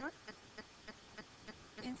 minus 4.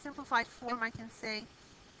 in simplified form, I can say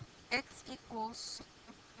x equals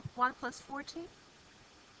 1 plus 40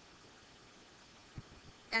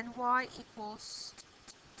 and y equals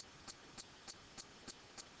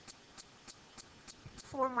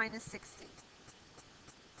 4 minus 60.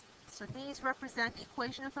 So these represent the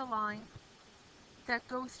equation of the line that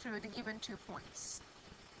goes through the given 2 points.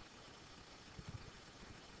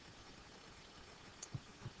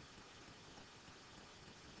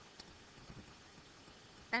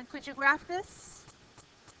 And could you graph this?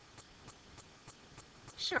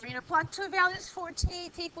 Sure, plot two values for t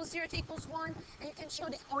equals 0, t equals 1, and you can show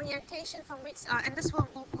the orientation from which, and this will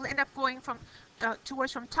end up going from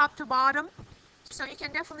towards from top to bottom. So you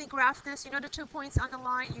can definitely graph this. You know the 2 points on the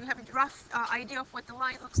line, you have a rough idea of what the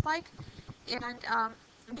line looks like. And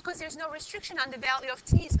because there's no restriction on the value of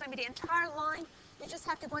t, it's going to be the entire line. You just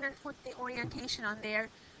have to go ahead and put the orientation on there.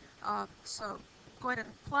 So go ahead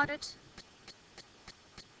and plot it.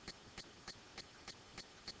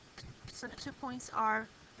 So the 2 points are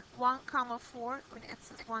 1, 4, when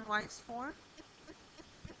x is 1, y is 4.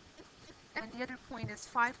 And the other point is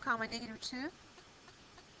 5, negative 2.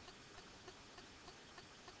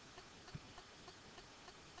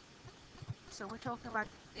 So we're talking about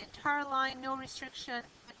the entire line, no restriction.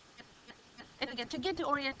 And again, to get the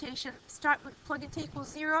orientation, start with plug in t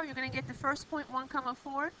equals 0. You're going to get the first point, 1,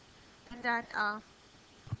 4. And then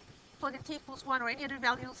plug in t equals 1 or any other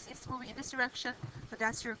values, it's moving in this direction. So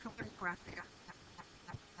that's your complete graph there.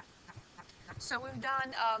 So we've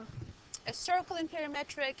done a circle in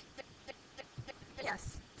parametric.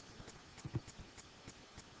 Yes.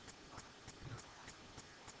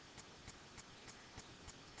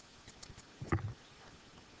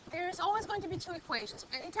 There's always going to be two equations.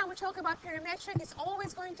 Anytime we talk about parametric, it's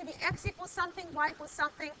always going to be x equals something, y equals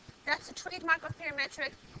something. That's the trademark of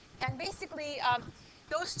parametric. And basically,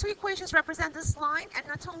 those two equations represent this line, and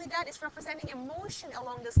not only that, it's representing a motion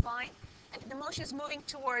along this line. And the motion is moving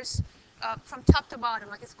towards from top to bottom,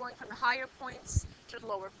 like it's going from the higher points to the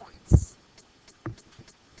lower points.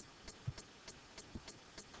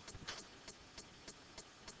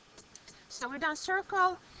 So we're done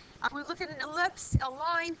circle. We look at an ellipse, a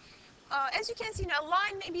line. As you can see, a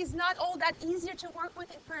line maybe is not all that easier to work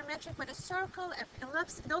with in parametric, but a circle, an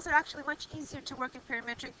ellipse, those are actually much easier to work in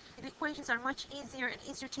parametric. The equations are much easier and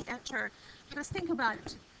easier to enter. Because think about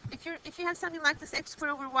it. If you have something like this x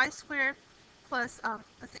squared over y squared plus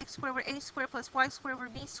x squared over a squared plus y squared over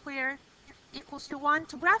b squared equals to 1.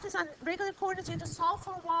 To graph this on regular coordinates, you have to solve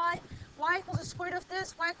for y. Y equals the square root of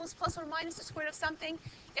this. Y equals plus or minus the square root of something.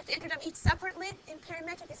 You have to enter them each separately. In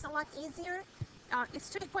parametric, it's a lot easier. It's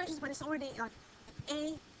two equations, but it's already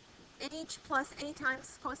a h plus a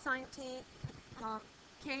times cosine t,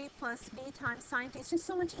 k plus b times sine t. It's just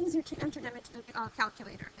so much easier to enter them into the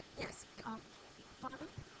calculator. Yes.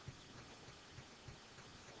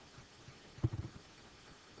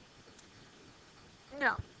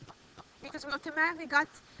 No, because we automatically got,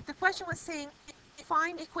 the question was saying,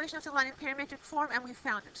 find the equation of the line in parametric form, and we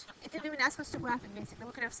found it. It didn't even ask us to graph it, basically.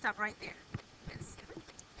 We could have stopped right there. Yes.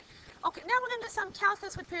 Okay, now we're going to do some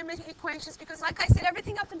calculus with parametric equations, because like I said,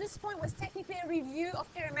 everything up to this point was technically a review of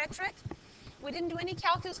parametric. We didn't do any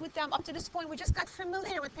calculus with them up to this point. We just got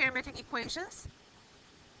familiar with parametric equations.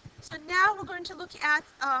 So now we're going to look at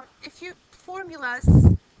a few formulas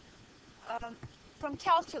from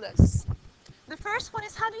calculus. The first one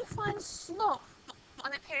is, how do you find slope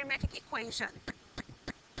on a parametric equation,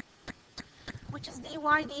 which is dy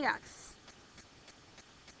dx?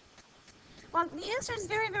 Well, the answer is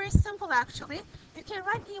very, very simple, actually. You can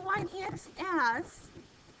write dy dx as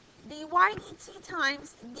dy dt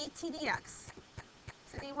times dt dx.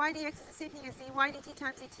 So dy dx is the same thing as dy dt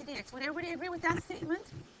times dt dx. Would everybody agree with that statement?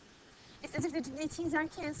 It's as if the dt's are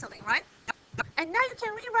canceling, right? And now you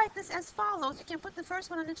can rewrite this as follows. You can put the first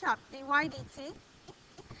one on the top, dy dt.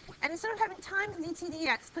 And instead of having times dt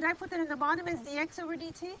dx, could I put that in the bottom as dx over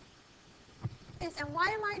dt? Yes, and why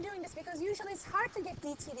am I doing this? Because usually it's hard to get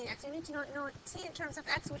dt dx. You need to know t in terms of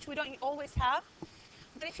x, which we don't always have.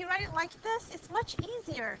 But if you write it like this, it's much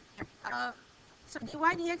easier. So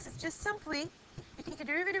dy dx is just simply, you take the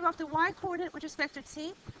derivative of the y coordinate with respect to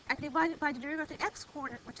t, and divide it by the derivative of the x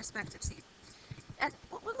coordinate with respect to t. And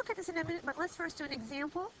we'll look at this in a minute, but let's first do an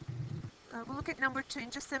example. We'll look at number 2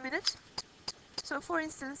 in just a minute. So for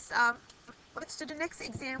instance, let's do the next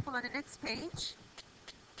example on the next page.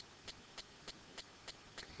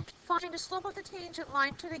 Find the slope of the tangent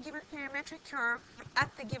line to the given parametric curve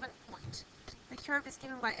at the given point. The curve is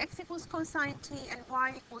given by x equals cosine t and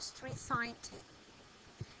y equals 3 sine t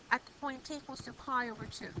at the point t equals to pi over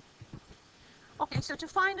 2. Okay, so to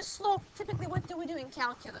find the slope, typically what do we do in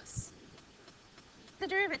calculus? the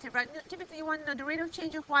derivative, right? Typically you want to know the rate of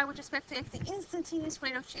change of y with respect to x, the instantaneous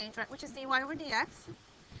rate of change, right, which is dy over dx.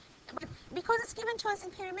 But because it's given to us in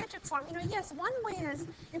parametric form, yes, one way is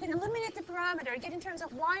you can eliminate the parameter, get in terms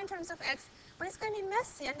of y in terms of x, but it's going to be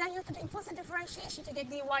messy, and then you have to do implicit differentiation to get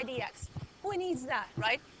dy dx. Who needs that,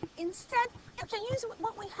 right? Instead, you can use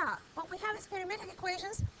what we have. What we have is parametric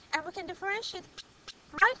equations, and we can differentiate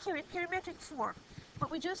right here in parametric form. What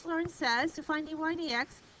we just learned says to find dy dx,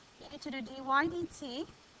 you need to do dy dt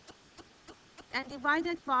and divide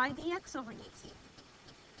that by dx over dt.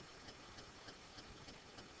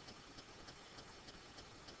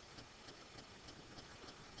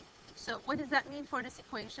 So what does that mean for this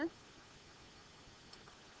equation?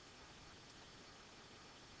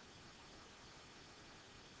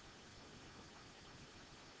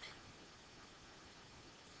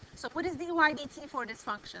 So what is dy dt for this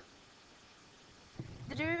function?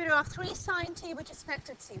 The derivative of 3 sine t with respect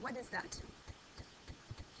to t. What is that?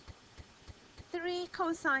 3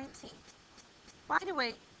 cosine t. By the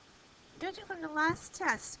way, judging from the last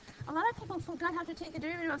test, a lot of people forgot how to take the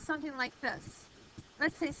derivative of something like this.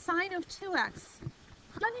 Let's say sine of 2x.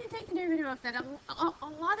 How do you take the derivative of that? A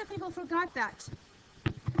lot of people forgot that.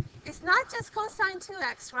 It's not just cosine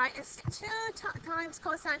 2x, right? It's 2 times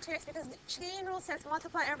cosine 2x because the chain rule says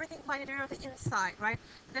multiply everything by the derivative inside, right?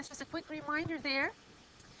 That's just a quick reminder there.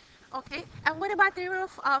 Okay, and what about the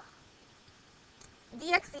derivative of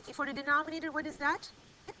dx dt for the denominator? What is that?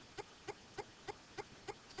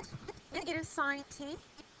 Negative sine t.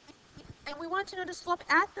 And we want to know the slope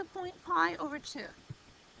at the point pi over 2.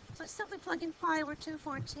 So simply plug in pi over 2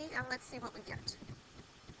 for t, and let's see what we get.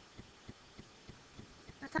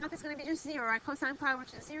 The top is going to be just 0, right? Cosine pi over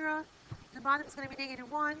 2 is 0. The bottom is going to be negative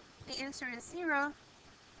 1. The answer is 0.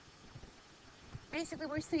 Basically,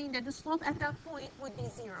 we're saying that the slope at that point would be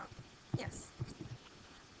 0. Yes?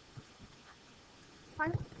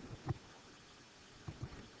 Pardon?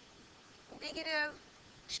 Negative,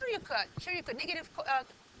 sure you could. Negative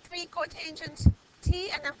 3 cotangent t,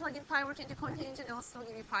 and then plug in pi over 2 into cotangent, and it'll still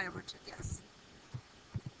give you pi over 2, yes.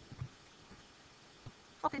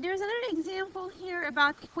 Okay, there's another example here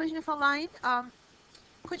about equation of a line.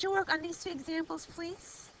 Could you work on these 2 examples,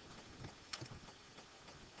 please?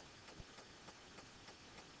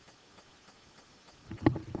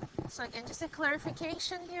 So again, just a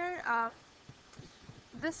clarification here.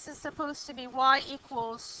 This is supposed to be y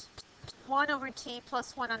equals 1 over t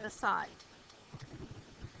plus 1 on the side.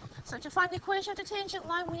 So to find the equation of the tangent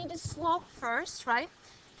line, we need the slope first, right?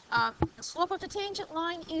 The slope of the tangent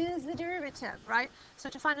line is the derivative, right? So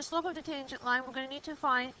to find the slope of the tangent line, we're going to need to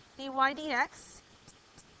find dy dx.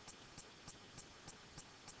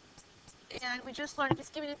 And we just learned if it's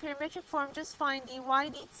given in parametric form, just find dy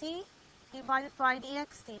dt divided by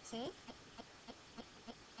dx dt.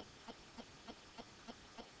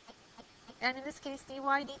 And in this case, dy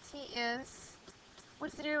dt is,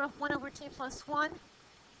 what's the derivative of 1 over t plus 1?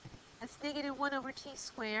 That's negative 1 over t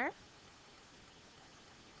squared.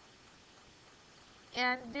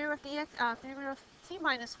 And derivative of t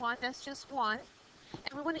minus 1, that's just 1.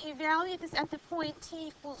 And we want to evaluate this at the point t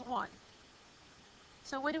equals 1.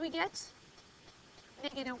 So what do we get?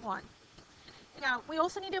 Negative 1. Now, we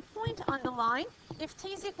also need a point on the line. If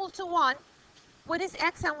t is equal to 1, what is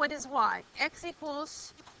x and what is y? X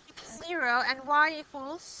equals 0 and y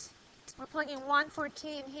equals, we're plugging 1 for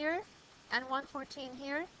t in here and 1 for t in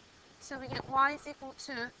here. So we get y is equal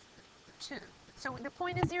to 2. So the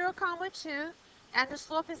point is 0, comma 2, and the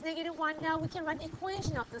slope is negative 1. Now we can write the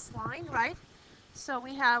equation of this line, right? So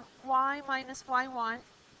we have y minus y1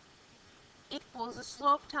 equals the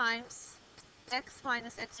slope times x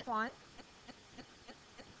minus x1.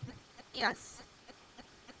 Yes.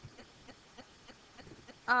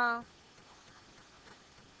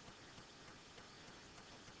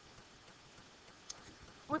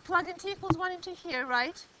 We plug in t equals 1 into here,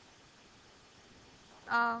 right?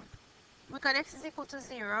 We got x is equal to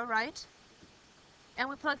 0, right? And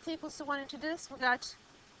we plug t equals to 1 into this, we got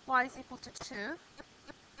y is equal to 2.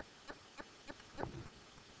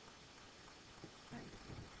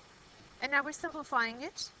 And now we're simplifying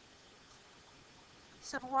it.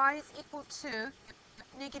 So y is equal to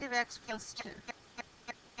negative x plus 2.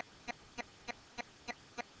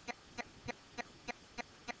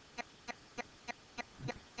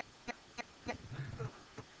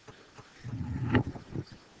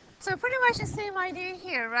 So pretty much the same idea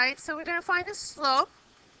here, right? So we're going to find the slope.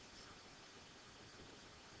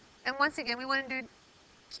 And once again, we want to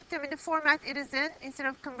keep them in the format it is in. Instead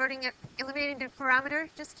of converting it, eliminating the parameter,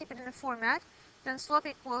 just keep it in the format. Then slope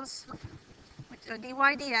equals dy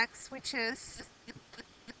dx, which is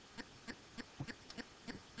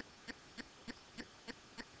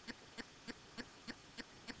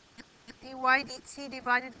y dt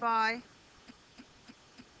divided by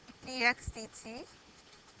dx dt.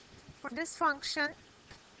 For this function,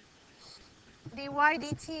 dy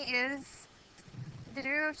dt is the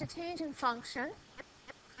derivative of the tangent function,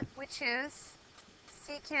 which is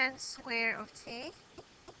secant square of t.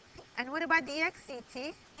 And what about dx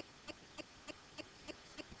dt?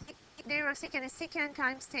 Derivative of secant is secant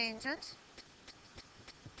times tangent.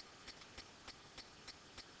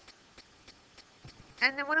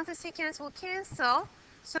 And then one of the secants will cancel,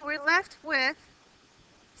 so we're left with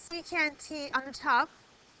secant t on the top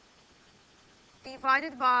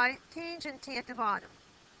divided by tangent t at the bottom.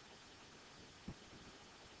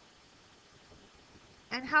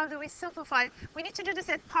 And how do we simplify it? We need to do this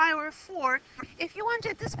at pi over 4. If you want to,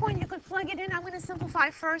 at this point, you could plug it in. I'm going to simplify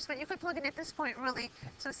first, but you could plug it in at this point, really.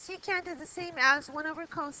 So secant is the same as 1 over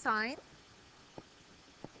cosine.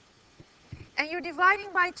 And you're dividing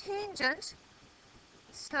by tangent.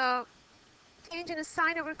 So tangent is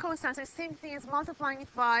sine over cosine. So the same thing as multiplying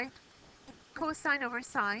it by cosine over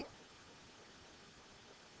sine.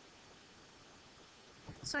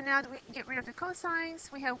 So now that we get rid of the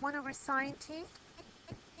cosines, we have 1 over sine t.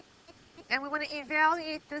 And we want to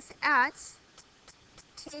evaluate this at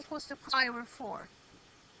t equals to pi over 4.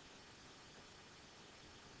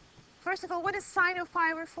 First of all, what is sine of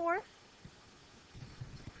pi over 4?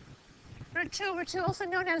 Root 2 over 2, also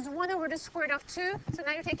known as 1 over the square root of 2. So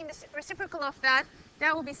now you're taking the reciprocal of that.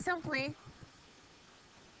 That will be simply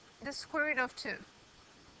the square root of 2.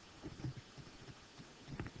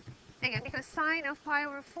 Again, because sine of pi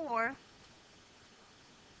over 4,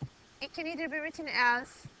 it can either be written as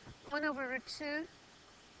 1 over root 2,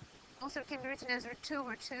 also it can be written as root 2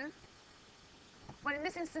 over 2. But in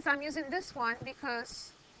this instance, I'm using this one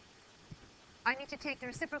because I need to take the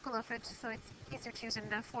reciprocal of it, so it's easier to use in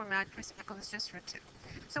that format. Reciprocal is just root 2.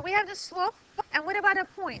 So we have the slope, and what about a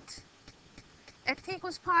point? At t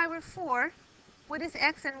equals pi over 4, what is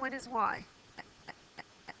x and what is y?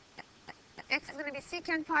 X is going to be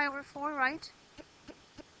secant pi over 4, right?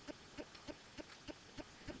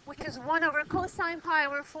 Which is 1 over cosine pi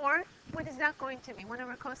over 4. What is that going to be? 1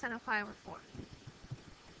 over cosine of pi over 4.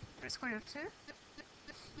 The square root of 2.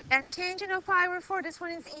 And tangent of pi over 4, this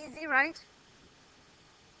one is easy, right?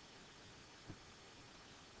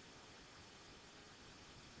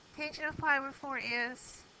 Tangent of pi over 4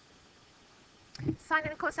 is sine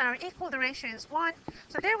and cosine are equal. The ratio is 1.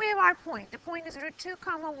 So there we have our point. The point is root 2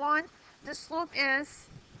 comma 1. The slope is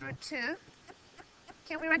root 2.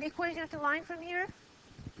 Can we write the equation of the line from here?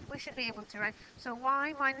 We should be able to, right? So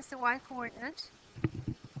y minus the y coordinate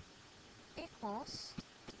equals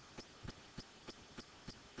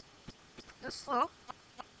the slope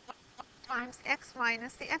times x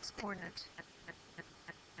minus the x coordinate.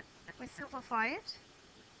 We simplify it.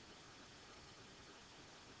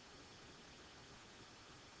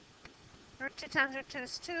 Root 2 times root 2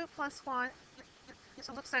 is 2 plus 1.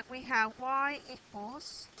 So it looks like we have y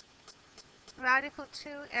equals radical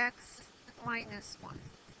 2x minus 1.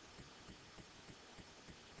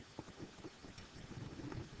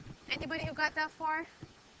 Anybody who got that far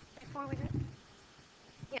before we do?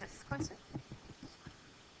 Yes, question?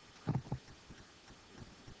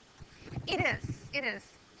 It is.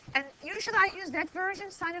 And usually I use that version,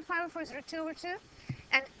 sine of pi over 4 is root 2 over 2.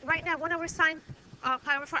 And right now, 1 over sine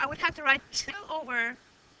pi over 4, I would have to write 2 over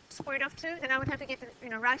square root of 2. Then I would have to get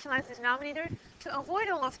the, rationalize the denominator. To avoid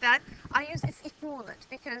all of that, I use its equivalent,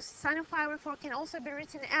 because sine of pi over 4 can also be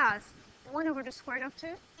written as 1 over the square root of 2.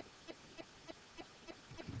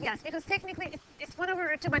 Yes, because technically it's 1 over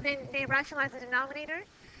root 2, but then they rationalize the denominator.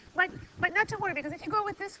 But not to worry, because if you go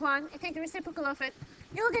with this one, you take the reciprocal of it,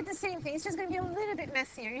 you'll get the same thing. It's just going to be a little bit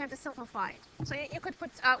messier. You have to simplify it. So you could put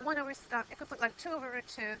 1 over, you could put like 2 over root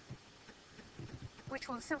 2, which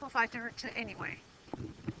will simplify to root 2 anyway.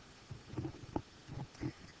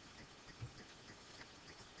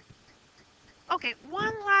 Okay,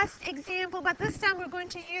 one last example, but this time we're going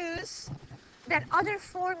to use that other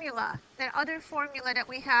formula that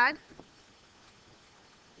we had.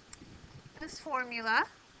 This formula.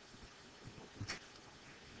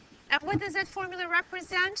 And what does that formula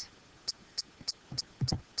represent?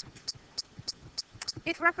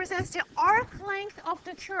 It represents the arc length of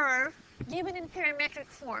the curve given in parametric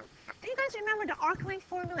form. Do you guys remember the arc length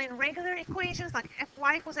formula in regular equations like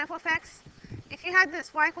y equals f of x? If you had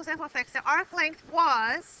this y equals f of x, the arc length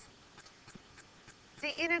was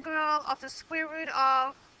the integral of the square root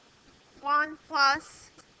of 1 plus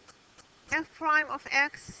f prime of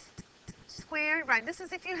x squared. Right, this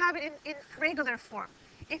is if you have it in regular form.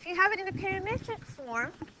 If you have it in the parametric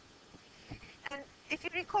form, and if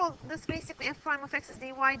if you recall, this basically f prime of x is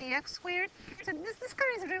dy dx squared. So this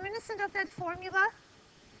kind of is reminiscent of that formula.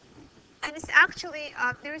 And it's actually,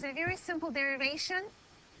 there is a very simple derivation.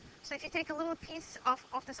 So if you take a little piece of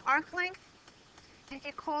this arc length, if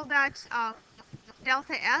you call that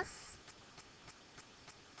delta s,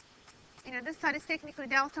 this side is technically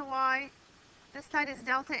delta y, this side is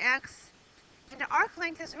delta x, and the arc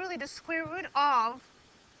length is really the square root of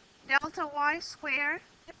delta y squared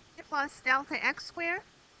plus delta x squared.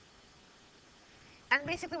 And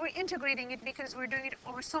basically we're integrating it because we're doing it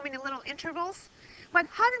over so many little intervals. But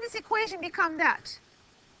how did this equation become that?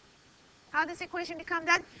 How does this equation become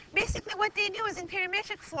that? Basically what they do is in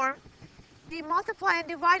parametric form, they multiply and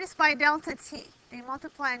divide this by delta t. They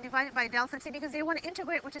multiply and divide it by delta t because they want to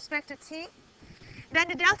integrate with respect to t. Then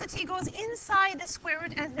the delta t goes inside the square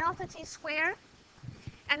root as delta t squared.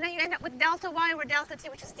 And then you end up with delta y over delta t,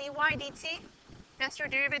 which is dy dt. That's your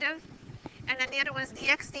derivative. And then the other one is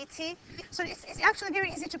dx dt. So it's actually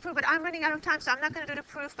very easy to prove, but I'm running out of time, so I'm not going to do the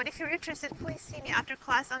proof. But if you're interested, please see me after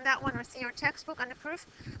class on that one or see your textbook on the proof.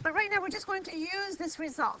 But right now, we're just going to use this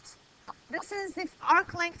result. This is the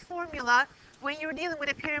arc length formula when you're dealing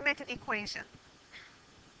with a parametric equation.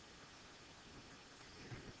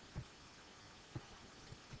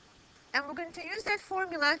 And we're going to use that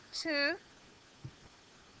formula to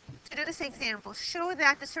do this example. Show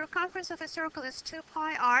that the circumference of a circle is 2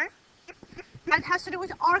 pi r. That has to do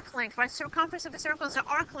with arc length, right? Circumference of a circle is the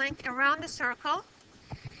arc length around the circle.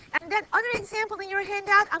 And that other example in your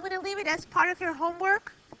handout, I'm going to leave it as part of your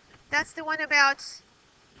homework. That's the one about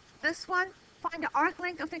this one. Find the arc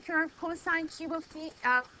length of the curve cosine cube of t,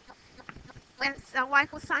 and y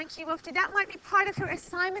equals sine cube of t. That might be part of your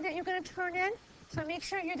assignment that you're going to turn in. So make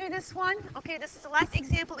sure you do this one. Okay, this is the last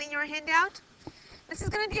example in your handout. This is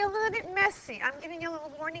going to be a little bit messy. I'm giving you a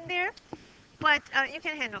little warning there, but you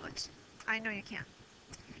can handle it. I know you can.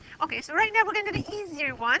 Okay, so right now we're going to do the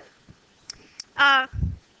easier one.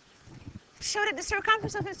 Show that the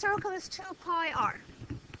circumference of a circle is 2 pi r.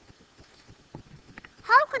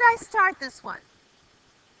 How could I start this one?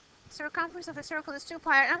 Circumference of a circle is 2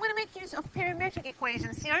 pi r. I'm going to make use of parametric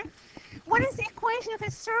equations here. What is the equation of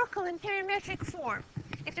a circle in parametric form?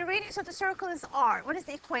 If the radius of the circle is r, what is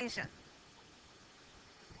the equation?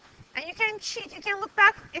 And you can cheat. You can look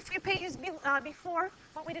back a few pages before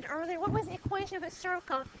what we did earlier. What was the equation of a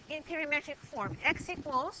circle in parametric form? X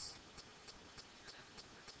equals.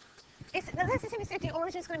 Let's assume it's at the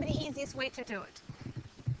origin is going to be the easiest way to do it.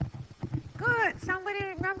 Good. Somebody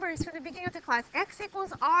remembers from the beginning of the class. X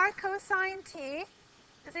equals r cosine t.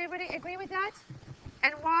 Does everybody agree with that?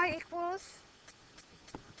 And y equals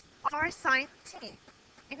r sine t.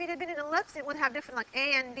 If it had been an ellipse, it would have different, like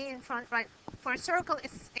a and b in front, right? For a circle,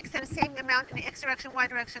 it's extend the same amount in the x direction, y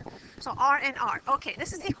direction. So r and r. Okay,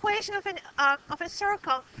 this is the equation of a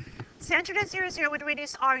circle centered at 0, 0 with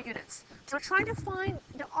radius r units. So we're trying to find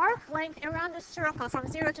the arc length around the circle from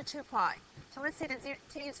 0 to 2 pi. So let's say that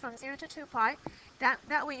t is from 0 to 2 pi.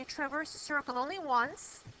 That way you traverse the circle only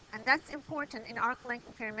once, and that's important in arc length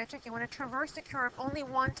and parametric. You want to traverse the curve only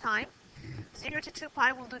one time. 0 to 2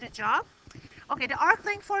 pi will do the job. Okay, the arc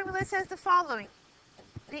length formula says the following.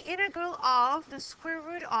 The integral of the square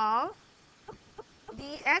root of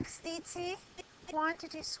dx dt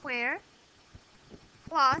quantity square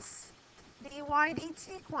plus dy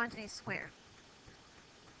dt quantity square.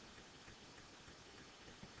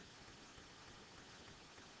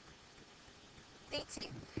 dt.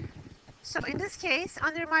 So in this case,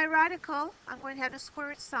 under my radical, I'm going to have the square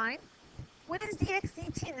root sign. What is dx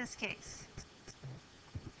dt in this case?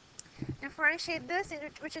 Differentiate this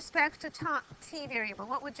with respect to t variable.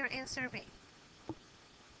 What would your answer be?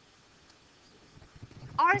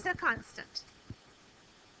 R is a constant.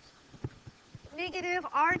 Negative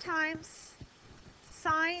r times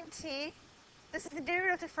sine t. This is the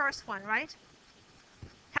derivative of the first one, right?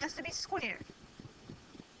 Has to be squared.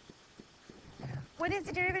 What is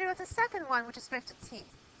the derivative of the second one with respect to t?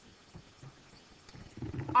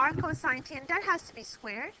 R cosine t, and that has to be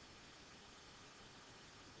squared.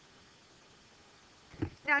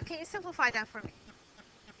 Now, can you simplify that for me?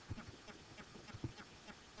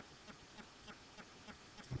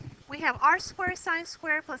 We have r squared sine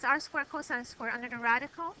squared plus r squared cosine squared under the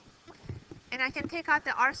radical. And I can take out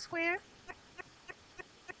the r squared.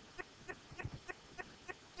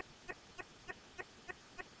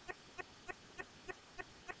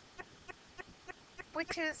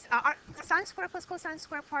 Which is, the sine squared plus cosine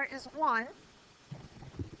squared part is 1.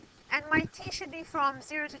 And my t should be from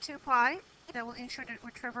 0 to 2 pi. That will ensure that we're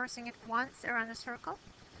traversing it once around the circle.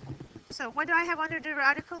 So what do I have under the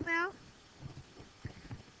radical now?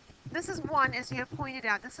 This is 1, as you have pointed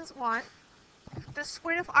out. This is 1. the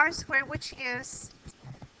square root of r squared, which is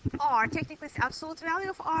r. Technically, it's the absolute value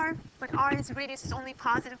of r, but r is radius, is only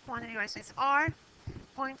positive quantity, right? So it's r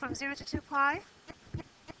going from 0 to 2 pi.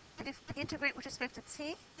 Integrate with respect to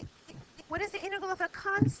t. What is the integral of a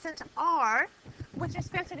constant r with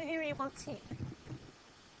respect to the variable t?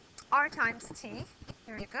 R times t.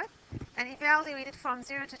 Very good. And evaluate it from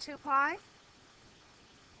 0 to 2 pi.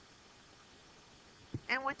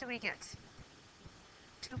 And what do we get?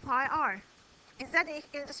 2 pi r. Is that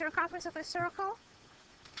in the circumference of a circle?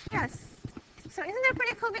 Yes. So isn't that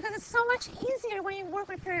pretty cool? Because it's so much easier when you work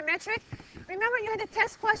with parametric. Remember you had a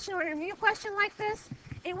test question or a review question like this?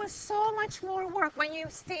 It was so much more work when you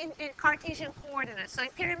stay in Cartesian coordinates. So in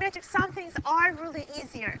parametric, some things are really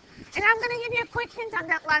easier. And I'm going to give you a quick hint on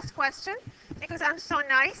that last question because I'm so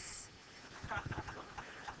nice.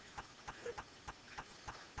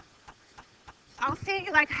 I'll save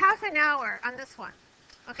you like half an hour on this one.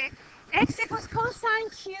 Okay? X equals cosine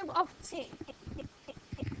cube of t.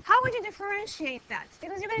 How would you differentiate that?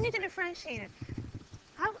 Because you're going to need to differentiate it.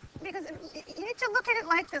 Because you need to look at it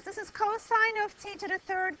like this. This is cosine of t to the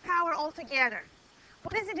third power altogether.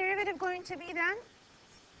 What is the derivative going to be then?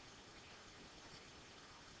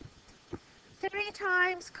 3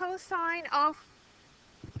 times cosine of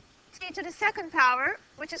t to the second power,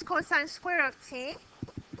 which is cosine square of t,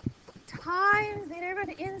 times the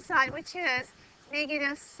derivative inside, which is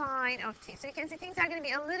negative sine of t. So you can see things are going to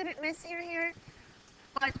be a little bit messier here,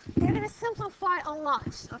 but they're going to simplify a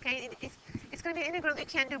lot, okay? It's going to be an integral you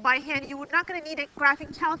can do by hand. You're not going to need a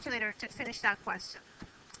graphing calculator to finish that question.